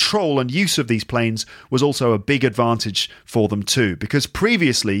control and use of these planes was also a big advantage for them too, because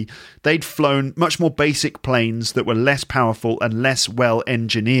previously they'd flown much more basic planes that were less powerful and less well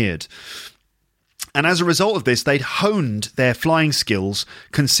engineered. And as a result of this, they'd honed their flying skills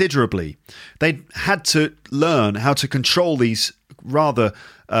considerably. They'd had to learn how to control these rather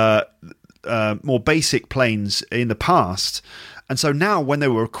more basic planes in the past. And so now when they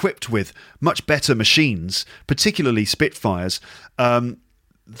were equipped with much better machines, particularly Spitfires,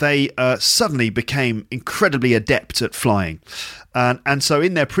 they suddenly became incredibly adept at flying. And so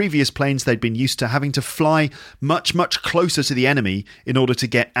in their previous planes, they'd been used to having to fly much, much closer to the enemy in order to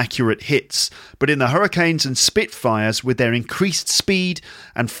get accurate hits. But in the Hurricanes and Spitfires, with their increased speed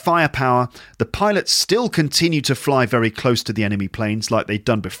and firepower, the pilots still continued to fly very close to the enemy planes like they'd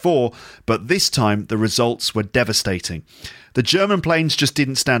done before, but this time the results were devastating. The German planes just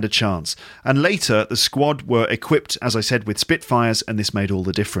didn't stand a chance, and later the squad were equipped, as I said, with Spitfires, and this made all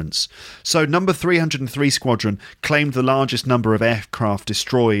the difference. So number 303 Squadron claimed the largest number of of aircraft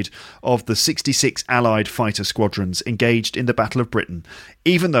destroyed of the 66 Allied fighter squadrons engaged in the Battle of Britain,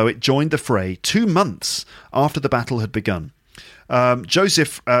 even though it joined the fray 2 months after the battle had begun.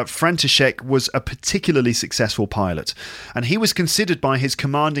 Joseph František was a particularly successful pilot, and he was considered by his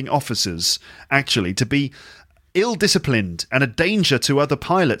commanding officers, actually, to be ill-disciplined and a danger to other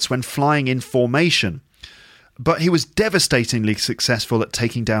pilots when flying in formation. But he was devastatingly successful at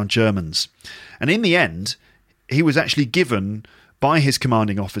taking down Germans. And in the end, he was actually given by his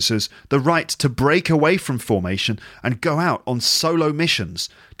commanding officers the right to break away from formation and go out on solo missions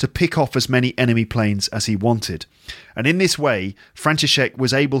to pick off as many enemy planes as he wanted. And in this way, František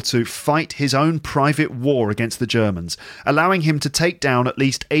was able to fight his own private war against the Germans, allowing him to take down at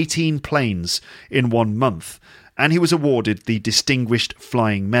least 18 planes in 1 month, and he was awarded the Distinguished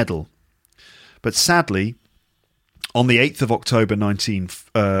Flying Medal. But sadly, on the 8th of October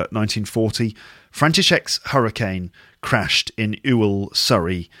 1940, František's Hurricane crashed in Ewell,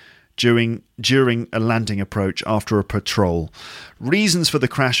 Surrey, during a landing approach after a patrol. Reasons for the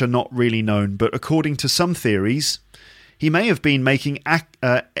crash are not really known, but according to some theories, he may have been making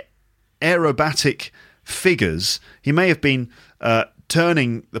aerobatic figures. He may have been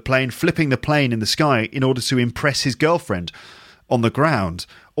turning the plane, flipping the plane in the sky in order to impress his girlfriend on the ground.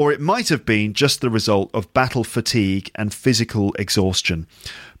 Or it might have been just the result of battle fatigue and physical exhaustion.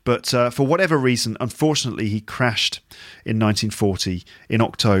 But for whatever reason, unfortunately, he crashed in 1940 in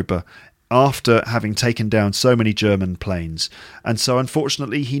October after having taken down so many German planes. And so,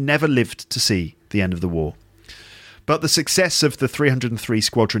 unfortunately, he never lived to see the end of the war. But the success of the 303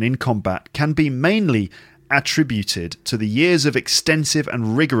 Squadron in combat can be mainly attributed to the years of extensive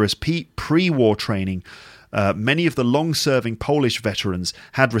and rigorous pre-war training many of the long-serving Polish veterans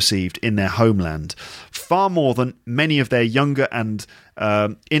had received in their homeland, far more than many of their younger and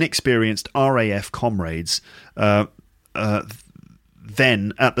inexperienced RAF comrades then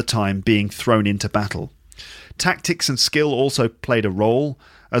at the time being thrown into battle. Tactics and skill also played a role,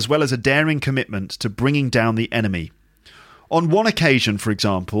 as well as a daring commitment to bringing down the enemy. On one occasion, for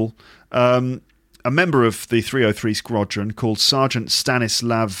example, a member of the 303 Squadron called Sergeant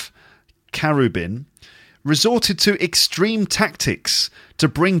Stanislav Karubin resorted to extreme tactics to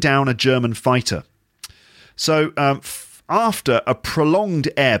bring down a German fighter. So, after a prolonged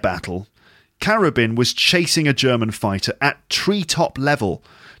air battle, Karubin was chasing a German fighter at treetop level.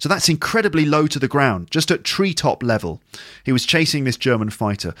 So that's incredibly low to the ground, just at treetop level. He was chasing this German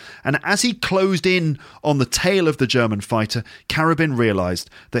fighter. And as he closed in on the tail of the German fighter, Karubin realised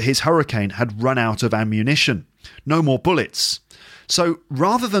that his Hurricane had run out of ammunition. No more bullets. So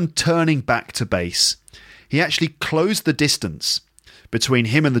rather than turning back to base, he actually closed the distance between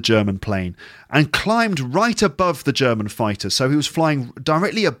him and the German plane and climbed right above the German fighter. So he was flying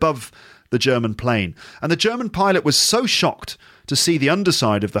directly above the German plane. And the German pilot was so shocked to see the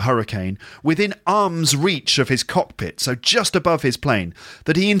underside of the Hurricane within arm's reach of his cockpit, so just above his plane,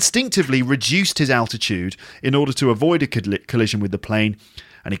 that he instinctively reduced his altitude in order to avoid a collision with the plane,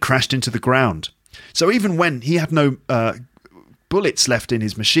 and he crashed into the ground. So even when he had no bullets left in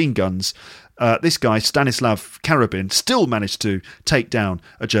his machine guns, this guy, Stanislav Karubin, still managed to take down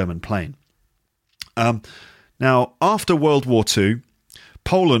a German plane. Now, after World War II,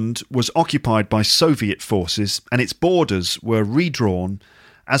 Poland was occupied by Soviet forces and its borders were redrawn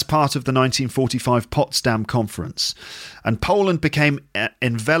as part of the 1945 Potsdam Conference. And Poland became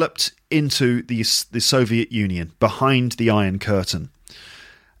enveloped into the Soviet Union, behind the Iron Curtain.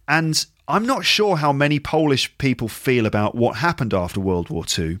 And I'm not sure how many Polish people feel about what happened after World War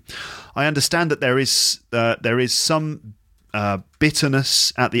II. I understand that there is some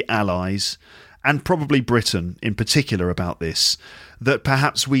bitterness at the Allies, and probably Britain in particular, about this, that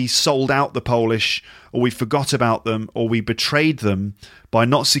perhaps we sold out the Polish, or we forgot about them, or we betrayed them by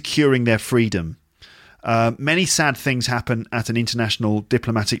not securing their freedom. Many sad things happen at an international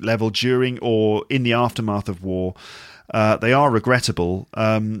diplomatic level during or in the aftermath of war. They are regrettable.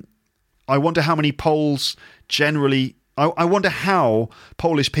 I wonder how many Poles generally... I wonder how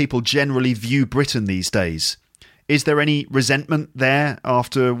Polish people generally view Britain these days. Is there any resentment there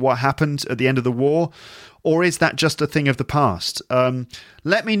after what happened at the end of the war? Or is that just a thing of the past?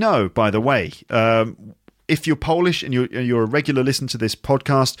 Let me know, by the way. If you're Polish and you're a regular listener to this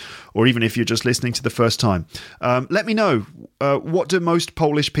podcast, or even if you're just listening to the first time, let me know. What do most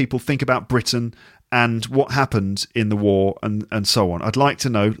Polish people think about Britain and what happened in the war and so on? I'd like to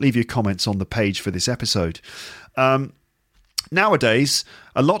know. Leave your comments on the page for this episode. Nowadays,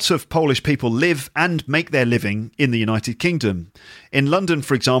 a lot of Polish people live and make their living in the United Kingdom. In London,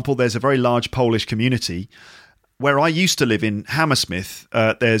 for example, there's a very large Polish community. where I used to live in Hammersmith,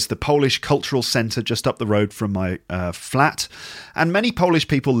 there's the Polish Cultural Centre just up the road from my flat, and many Polish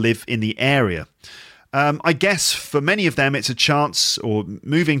people live in the area. I guess for many of them it's a chance, or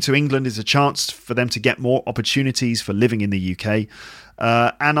moving to England is a chance for them to get more opportunities for living in the UK.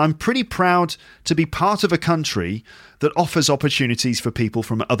 And I'm pretty proud to be part of a country that offers opportunities for people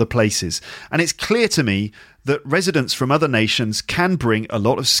from other places. And it's clear to me that residents from other nations can bring a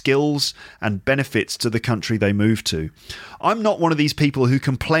lot of skills and benefits to the country they move to. I'm not one of these people who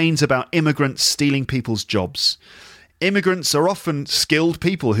complains about immigrants stealing people's jobs. Immigrants are often skilled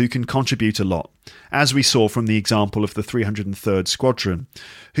people who can contribute a lot, as we saw from the example of the 303rd Squadron,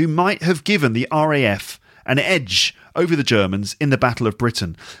 who might have given the RAF an edge over the Germans in the Battle of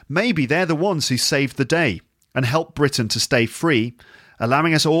Britain. Maybe they're the ones who saved the day and helped Britain to stay free,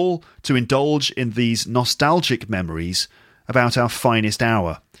 allowing us all to indulge in these nostalgic memories about our finest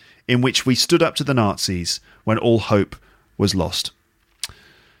hour, in which we stood up to the Nazis when all hope was lost.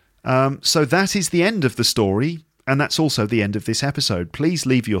 So that is the end of the story. And that's also the end of this episode. Please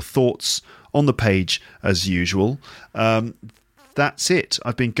leave your thoughts on the page as usual. That's it.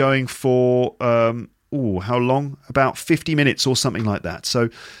 I've been going for, how long? About 50 minutes or something like that. So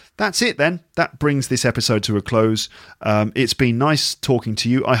that's it then. That brings this episode to a close. It's been nice talking to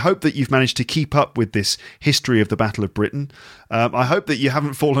you. I hope that you've managed to keep up with this history of the Battle of Britain. I hope that you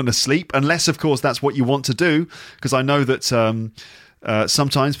haven't fallen asleep, unless, of course, that's what you want to do, because I know that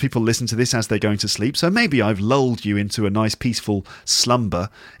sometimes people listen to this as they're going to sleep, so maybe I've lulled you into a nice peaceful slumber.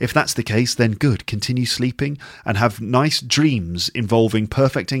 If that's the case, then good. Continue sleeping and have nice dreams involving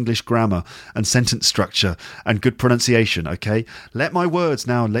perfect English grammar and sentence structure and good pronunciation, okay? Let my words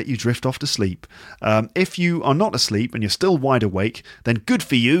now let you drift off to sleep. If you are not asleep and you're still wide awake, then good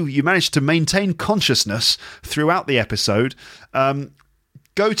for you. You managed to maintain consciousness throughout the episode.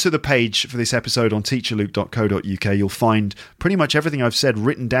 Go to the page for this episode on teacherluke.co.uk. You'll find pretty much everything I've said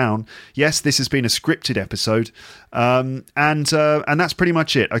written down. Yes, this has been a scripted episode, and that's pretty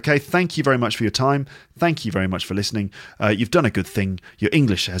much it. Okay, thank you very much for your time. Thank you very much for listening. You've done a good thing. Your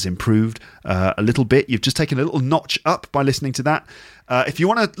English has improved a little bit. You've just taken a little notch up by listening to that. If you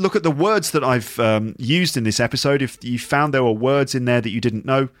want to look at the words that I've used in this episode, if you found there were words in there that you didn't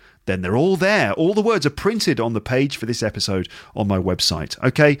know, then they're all there. All the words are printed on the page for this episode on my website.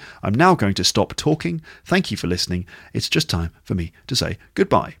 Okay, I'm now going to stop talking. Thank you for listening. It's just time for me to say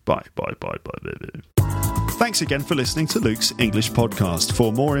goodbye. Bye. Thanks again for listening to Luke's English Podcast.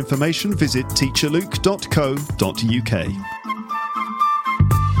 For more information, visit teacherluke.co.uk.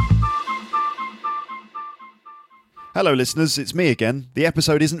 Hello listeners, it's me again. The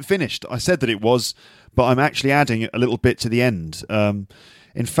episode isn't finished. I said that it was, but I'm actually adding a little bit to the end.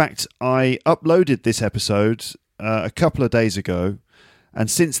 In fact, I uploaded this episode a couple of days ago, and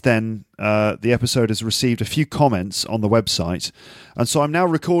since then the episode has received a few comments on the website, and so I'm now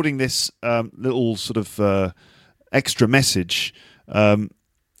recording this little sort of extra message a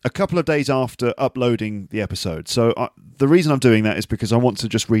couple of days after uploading the episode. So the reason I'm doing that is because I want to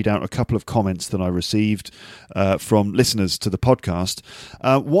just read out a couple of comments that I received from listeners to the podcast.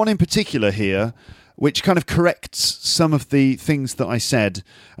 One in particular here, which kind of corrects some of the things that I said,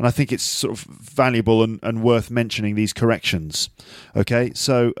 and I think it's sort of valuable and worth mentioning these corrections. Okay,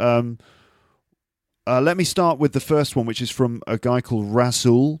 so let me start with the first one, which is from a guy called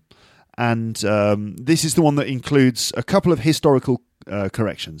Rasul, and this is the one that includes a couple of historical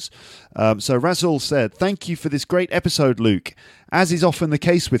corrections. So Rasul said, "Thank you for this great episode, Luke. As is often the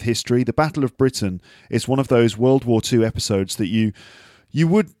case with history, the Battle of Britain is one of those World War II episodes that you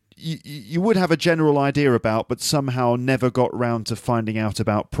would have a general idea about, but somehow never got round to finding out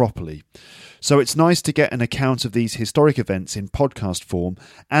about properly. So it's nice to get an account of these historic events in podcast form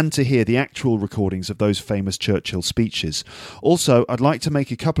and to hear the actual recordings of those famous Churchill speeches. Also, I'd like to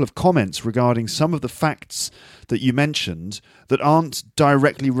make a couple of comments regarding some of the facts that you mentioned that aren't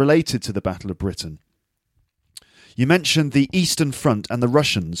directly related to the Battle of Britain. You mentioned the Eastern Front and the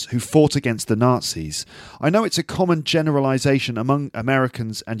Russians who fought against the Nazis. I know it's a common generalization among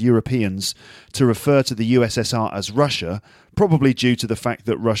Americans and Europeans to refer to the USSR as Russia, probably due to the fact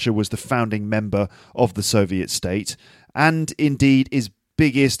that Russia was the founding member of the Soviet state, and indeed is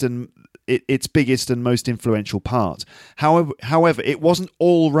its biggest and most influential part. However, it wasn't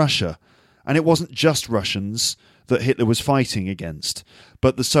all Russia, and it wasn't just Russians that Hitler was fighting against,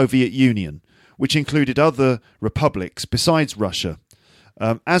 but the Soviet Union, which included other republics besides Russia.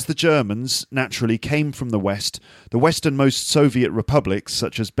 As the Germans naturally came from the West, the westernmost Soviet republics,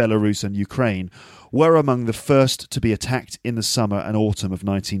 such as Belarus and Ukraine, were among the first to be attacked in the summer and autumn of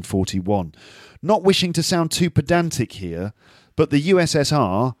 1941. Not wishing to sound too pedantic here, but the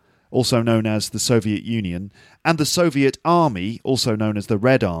USSR also known as the Soviet Union, and the Soviet Army, also known as the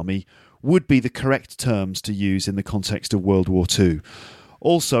Red Army, would be the correct terms to use in the context of World War II.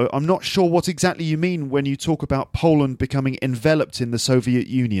 Also, I'm not sure what exactly you mean when you talk about Poland becoming enveloped in the Soviet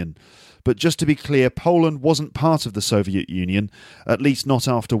Union. But just to be clear, Poland wasn't part of the Soviet Union, at least not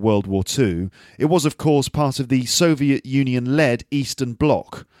after World War II. It was, of course, part of the Soviet Union-led Eastern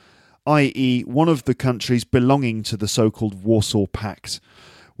Bloc, i.e. one of the countries belonging to the so-called Warsaw Pact,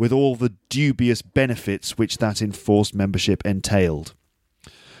 with all the dubious benefits which that enforced membership entailed.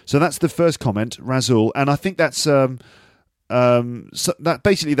 So that's the first comment, Razul, and I think that's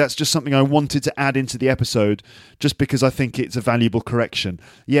that's just something I wanted to add into the episode, just because I think it's a valuable correction.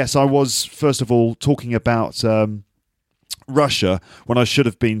 Yes, I was first of all talking about Russia when I should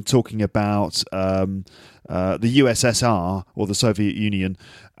have been talking about the USSR or the Soviet Union,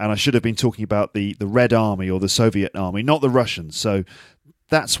 and I should have been talking about the Red Army or the Soviet Army, not the Russians. So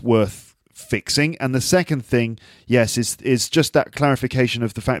that's worth fixing. And the second thing, yes, is just that clarification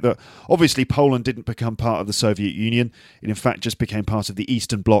of the fact that obviously Poland didn't become part of the Soviet Union. It in fact just became part of the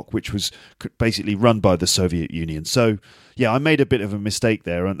Eastern Bloc, which was basically run by the Soviet Union. So yeah, I made a bit of a mistake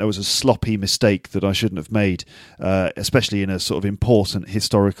there, and there was a sloppy mistake that I shouldn't have made, especially in a sort of important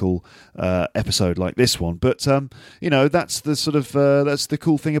historical episode like this one. But that's the sort of that's the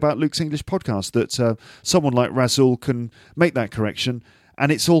cool thing about Luke's English podcast, that someone like Razul can make that correction. And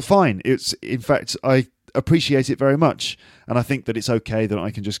it's all fine. It's, in fact, I appreciate it very much. And I think that it's okay that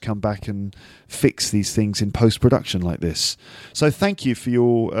I can just come back and fix these things in post-production like this. So thank you for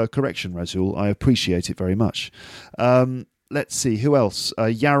your correction, Razul. I appreciate it very much. Let's see, who else?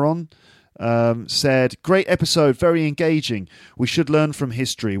 Yaron said, great episode, very engaging. We should learn from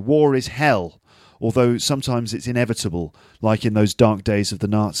history. War is hell, although sometimes it's inevitable, like in those dark days of the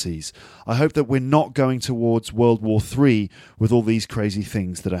Nazis. I hope that we're not going towards World War III with all these crazy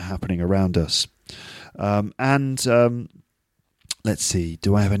things that are happening around us. Let's see,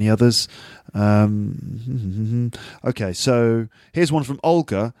 do I have any others? Okay, so here's one from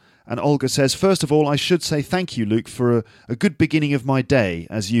Olga, and Olga says, first of all, I should say thank you, Luke, for a good beginning of my day,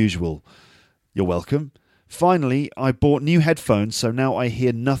 as usual. You're welcome. Finally, I bought new headphones, so now I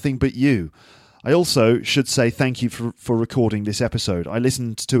hear nothing but you. I also should say thank you for recording this episode. I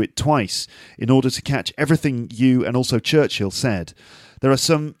listened to it twice in order to catch everything you and also Churchill said. There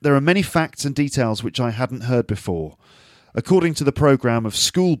are many facts and details which I hadn't heard before. According to the programme of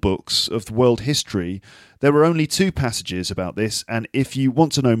school books of world history, there were only 2 passages about this, and if you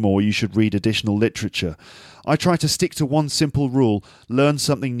want to know more, you should read additional literature. I try to stick to one simple rule: learn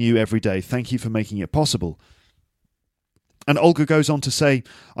something new every day. Thank you for making it possible. And Olga goes on to say,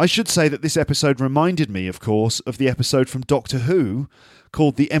 I should say that this episode reminded me, of course, of the episode from Doctor Who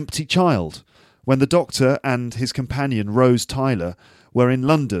called The Empty Child, when the Doctor and his companion Rose Tyler were in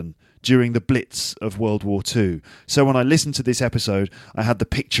London during the Blitz of World War II. So when I listened to this episode, I had the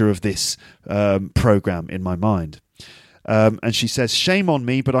picture of this programme in my mind. And she says, shame on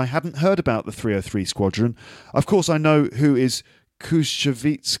me, but I hadn't heard about the 303 Squadron. Of course, I know who is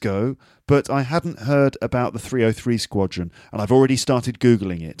Kushevitsko, but I hadn't heard about the 303 Squadron, and I've already started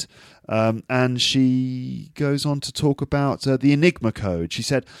Googling it. And she goes on to talk about the Enigma code. She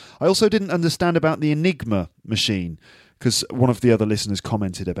said, I also didn't understand about the Enigma machine, because one of the other listeners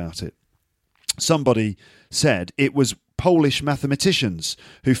commented about it. Somebody said it was Polish mathematicians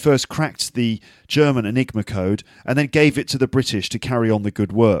who first cracked the German Enigma code and then gave it to the British to carry on the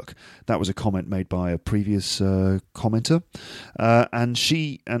good work. That was a comment made by a previous commenter.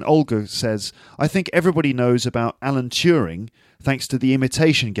 And Olga says, I think everybody knows about Alan Turing thanks to the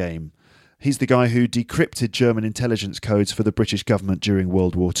Imitation Game. He's the guy who decrypted German intelligence codes for the British government during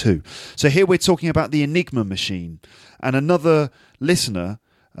World War II. So here we're talking about the Enigma machine. And another listener,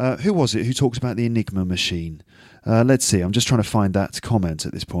 who was it who talked about the Enigma machine? Let's see, I'm just trying to find that comment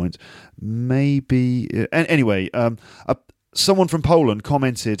at this point. Maybe... Anyway, someone from Poland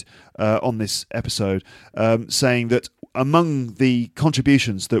commented on this episode saying that among the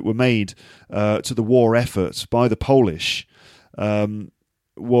contributions that were made to the war effort by the Polish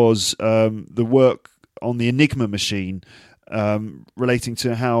was the work on the Enigma machine relating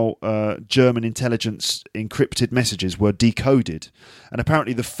to how German intelligence encrypted messages were decoded. And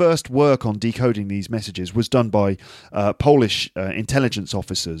apparently the first work on decoding these messages was done by Polish intelligence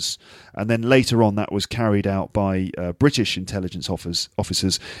officers. And then later on that was carried out by British intelligence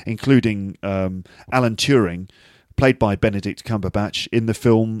officers, including Alan Turing, played by Benedict Cumberbatch in the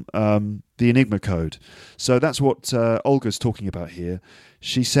film The Enigma Code. So that's what Olga's talking about here.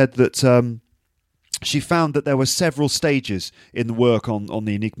 She said that she found that there were several stages in the work on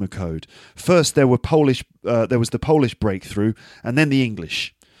the Enigma Code. First, there was the Polish breakthrough, and then the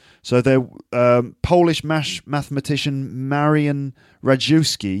English. So they're Polish mathematician Marian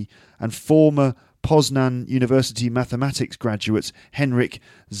Rajewski and former Poznan University mathematics graduates Henryk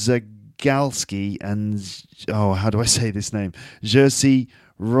Zagalski and, how do I say this name? Jerzy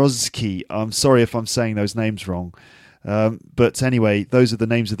Rozki. I'm sorry if I'm saying those names wrong. But anyway, those are the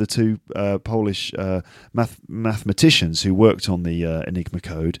names of the two Polish mathematicians who worked on the Enigma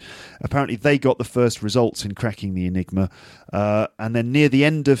code. Apparently they got the first results in cracking the Enigma, and then near the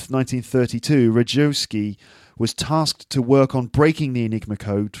end of 1932, Rajewski was tasked to work on breaking the Enigma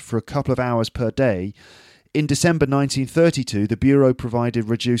code for a couple of hours per day. In December 1932, the Bureau provided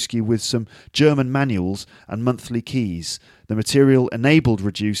Rajewski with some German manuals and monthly keys. The material enabled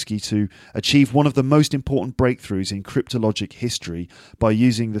Rajewski to achieve one of the most important breakthroughs in cryptologic history by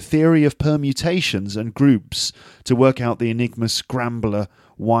using the theory of permutations and groups to work out the Enigma scrambler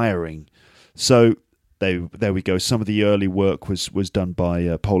wiring. So there we go. Some of the early work was done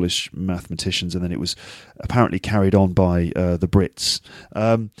by Polish mathematicians, and then it was apparently carried on by the Brits.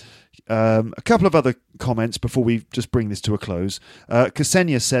 A couple of other comments before we just bring this to a close.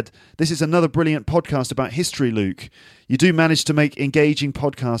 Ksenia said, "This is another brilliant podcast about history, Luke. You do manage to make engaging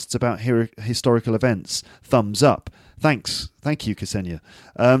podcasts about historical events. Thumbs up." Thanks. Thank you, Ksenia.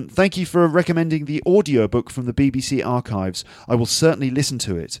 Thank you for recommending the audiobook from the BBC archives. I will certainly listen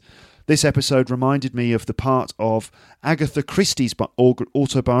to it. This episode reminded me of the part of Agatha Christie's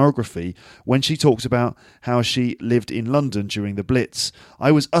autobiography when she talks about how she lived in London during the Blitz.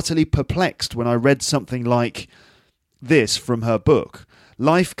 I was utterly perplexed when I read something like this from her book.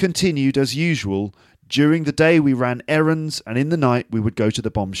 Life continued as usual. During the day we ran errands, and in the night we would go to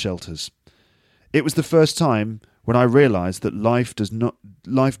the bomb shelters. It was the first time when I realised that life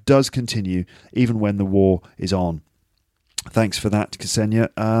does continue even when the war is on. Thanks for that, Ksenia.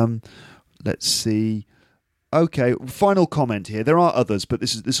 Let's see. Okay, final comment here. There are others, but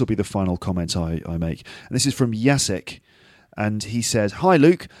this will be the final comment I make. And this is from Jacek. And he said, "Hi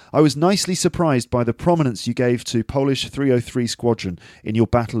Luke, I was nicely surprised by the prominence you gave to Polish 303 Squadron in your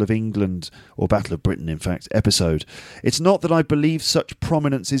Battle of England, or Battle of Britain in fact, episode. It's not that I believe such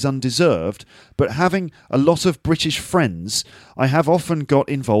prominence is undeserved, but having a lot of British friends, I have often got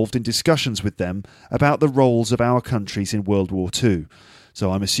involved in discussions with them about the roles of our countries in World War II.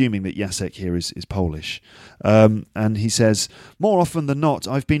 So I'm assuming that Jacek here is Polish. And he says, "More often than not,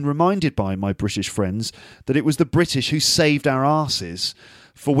 I've been reminded by my British friends that it was the British who saved our arses,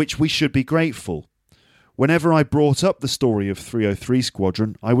 for which we should be grateful. Whenever I brought up the story of 303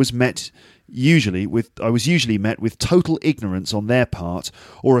 Squadron, I was usually met with total ignorance on their part,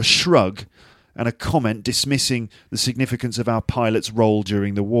 or a shrug and a comment dismissing the significance of our pilots' role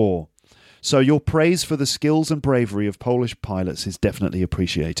during the war. So your praise for the skills and bravery of Polish pilots is definitely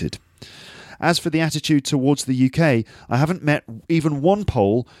appreciated. As for the attitude towards the UK, I haven't met even one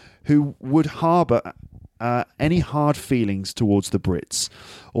Pole who would harbour any hard feelings towards the Brits.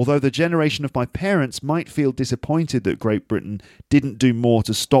 Although the generation of my parents might feel disappointed that Great Britain didn't do more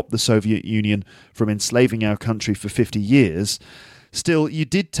to stop the Soviet Union from enslaving our country for 50 years... Still, you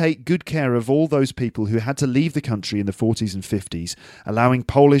did take good care of all those people who had to leave the country in the 40s and 50s, allowing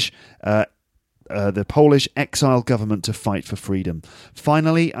the Polish exile government to fight for freedom.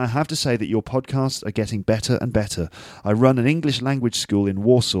 Finally, I have to say that your podcasts are getting better and better. I run an English language school in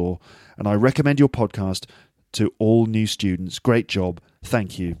Warsaw, and I recommend your podcast to all new students. Great job.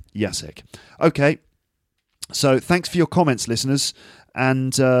 Thank you, Jacek." Okay, so thanks for your comments, listeners.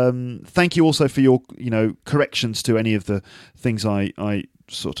 And thank you also for your, corrections to any of the things I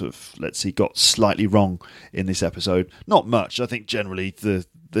sort of, got slightly wrong in this episode. Not much. I think generally the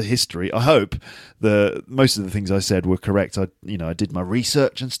history, I hope most of the things I said were correct. I did my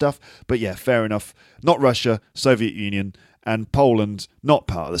research and stuff. But yeah, fair enough. Not Russia, Soviet Union, and Poland, not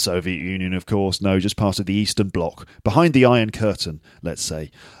part of the Soviet Union, of course. No, just part of the Eastern Bloc, behind the Iron Curtain, let's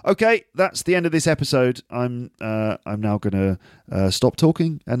say. Okay, that's the end of this episode. I'm now going to stop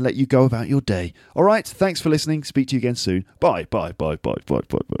talking and let you go about your day. All right, thanks for listening. Speak to you again soon. Bye, bye, bye, bye, bye,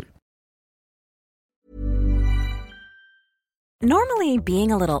 bye, bye. Normally,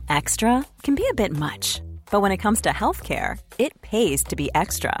 being a little extra can be a bit much. But when it comes to healthcare, it pays to be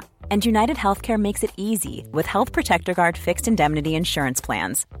extra. And United Healthcare makes it easy with Health Protector Guard fixed indemnity insurance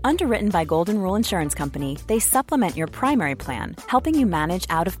plans. Underwritten by Golden Rule Insurance Company, they supplement your primary plan, helping you manage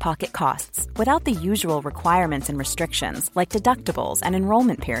out-of-pocket costs without the usual requirements and restrictions like deductibles and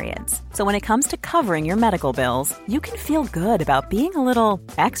enrollment periods. So when it comes to covering your medical bills, you can feel good about being a little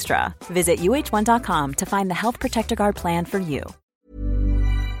extra. Visit UH1.com to find the Health Protector Guard plan for you.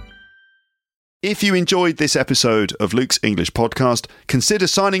 If you enjoyed this episode of Luke's English Podcast, consider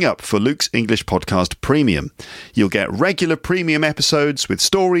signing up for Luke's English Podcast Premium. You'll get regular premium episodes with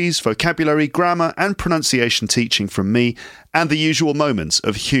stories, vocabulary, grammar and pronunciation teaching from me and the usual moments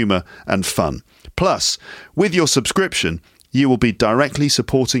of humour and fun. Plus, with your subscription, you will be directly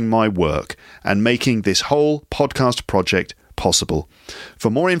supporting my work and making this whole podcast project possible.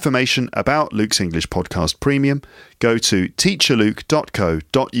 For more information about Luke's English Podcast Premium, go to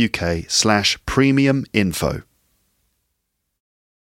teacherluke.co.uk/premium info.